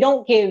because they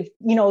don't give,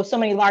 so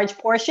many large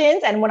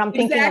portions. And when I'm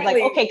thinking of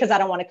okay, because I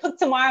don't want to cook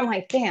tomorrow, I'm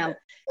like, damn,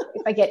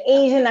 if I get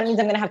Asian, that means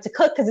I'm going to have to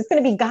cook because it's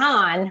going to be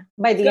gone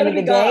by the end of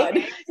the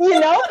day,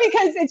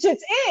 because it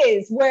just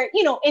is where,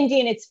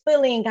 Indian, it's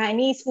filling.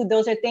 Guyanese food.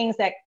 Those are things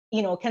that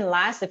can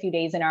last a few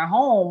days in our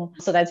home.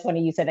 So that's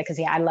funny you said that because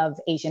I love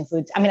Asian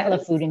foods. I mean, I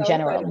love food in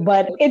general,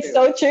 but it's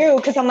so true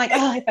because I'm like,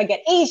 if I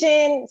get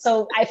Asian.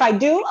 So if I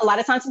do, a lot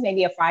of times it's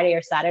maybe a Friday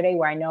or Saturday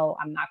where I know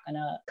I'm not going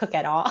to cook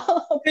at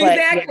all.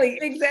 Exactly.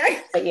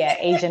 But yeah,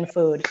 Asian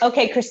food.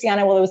 Okay,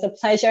 Christiana, well, it was a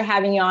pleasure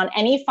having you on.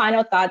 Any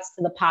final thoughts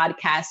to the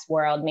podcast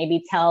world?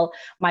 Maybe tell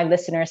my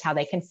listeners how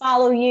they can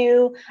follow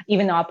you,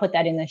 even though I'll put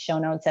that in the show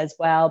notes as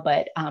well,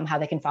 but how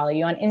they can follow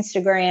you on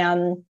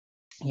Instagram,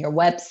 your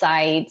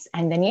websites,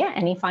 and then,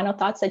 any final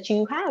thoughts that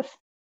you have?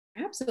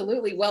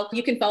 Absolutely. Well,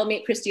 you can follow me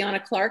at Christiana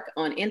Clark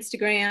on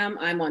Instagram.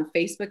 I'm on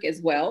Facebook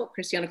as well.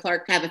 Christiana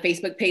Clark. I have a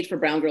Facebook page for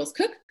Brown Girls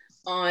Cook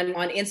on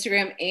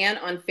Instagram and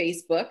on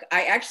Facebook.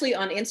 I actually,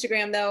 on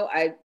Instagram though,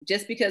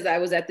 just because I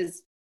was at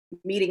this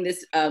meeting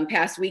this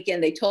past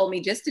weekend, they told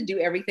me just to do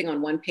everything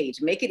on one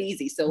page, make it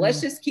easy. So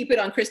let's just keep it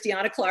on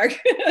Christiana Clark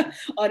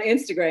on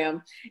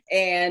Instagram.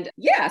 And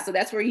yeah, so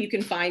that's where you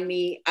can find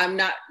me. I'm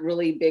not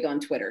really big on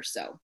Twitter,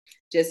 so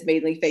just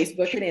mainly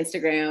Facebook and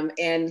Instagram.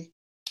 And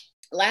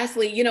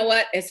lastly, you know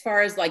what, as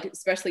far as like,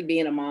 especially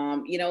being a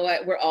mom, you know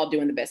what, we're all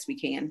doing the best we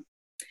can.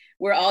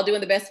 We're all doing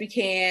the best we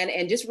can,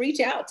 and just reach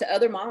out to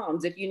other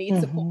moms if you need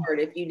support,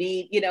 if you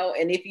need, you know,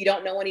 and if you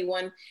don't know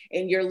anyone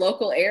in your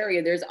local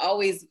area,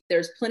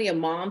 there's plenty of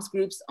moms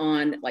groups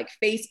on like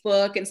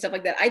Facebook and stuff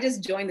like that. I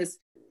just joined this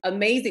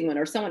amazing one,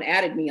 or someone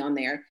added me on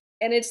there.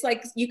 And it's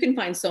like, you can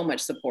find so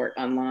much support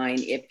online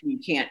if you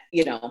can't,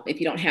 you know, if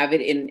you don't have it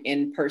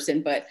in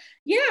person. But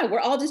yeah, we're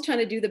all just trying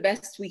to do the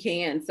best we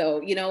can.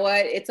 So you know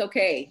what? It's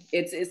okay.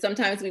 It's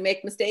sometimes we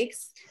make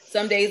mistakes.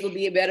 Some days will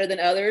be better than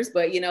others,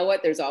 but you know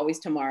what? There's always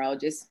tomorrow.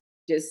 Just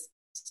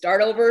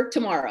start over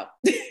tomorrow.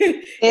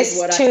 This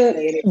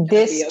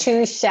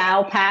too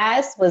shall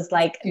pass was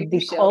like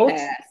the quote,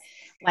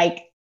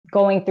 like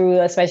going through,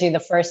 especially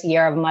the first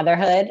year of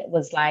motherhood,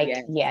 was like,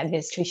 yeah,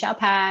 this too shall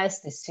pass,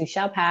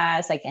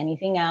 like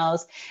anything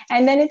else.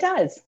 And then it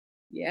does.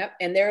 Yep.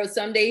 And there are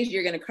some days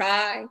you're going to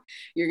cry.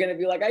 You're going to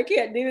be like, I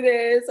can't do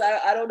this.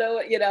 I don't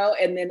know, you know,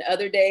 and then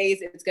other days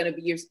it's going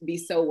to be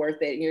so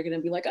worth it. And you're going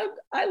to be like,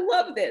 I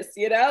love this,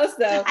 you know?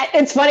 So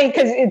it's funny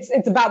because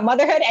it's about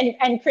motherhood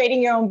and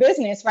creating your own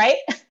business, right?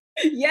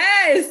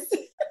 Yes.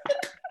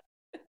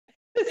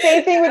 The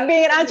same thing with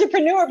being an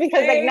entrepreneur,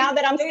 because like now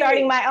that I'm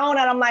starting my own,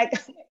 and I'm like,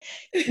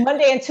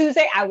 Monday and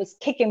Tuesday, I was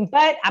kicking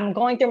butt. I'm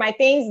going through my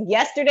things.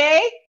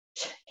 Yesterday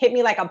hit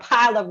me like a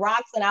pile of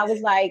rocks. And I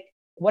was like,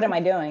 what am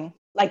I doing?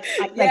 Like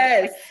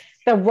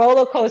the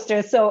roller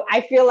coaster. So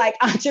I feel like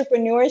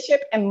entrepreneurship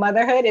and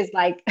motherhood is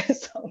like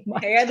so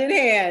much hand in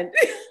hand.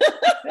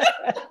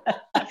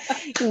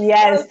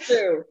 Yes. That's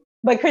true.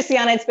 But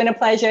Christiana, it's been a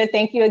pleasure.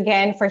 Thank you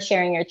again for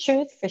sharing your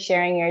truth, for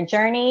sharing your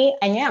journey.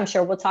 And yeah, I'm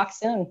sure we'll talk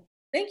soon.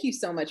 Thank you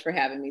so much for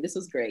having me. This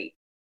was great.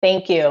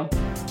 Thank you.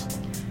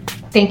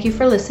 Thank you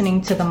for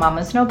listening to the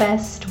Mamas Know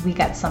Best, We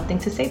Got Something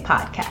to Say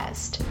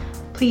podcast.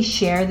 Please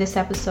share this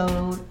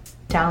episode,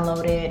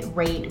 download it,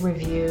 rate,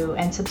 review,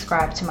 and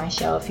subscribe to my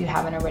show if you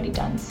haven't already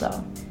done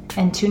so.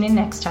 And tune in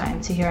next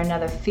time to hear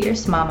another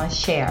fierce mama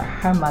share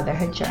her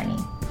motherhood journey.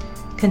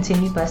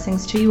 Continued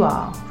blessings to you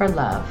all for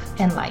love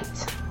and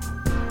light.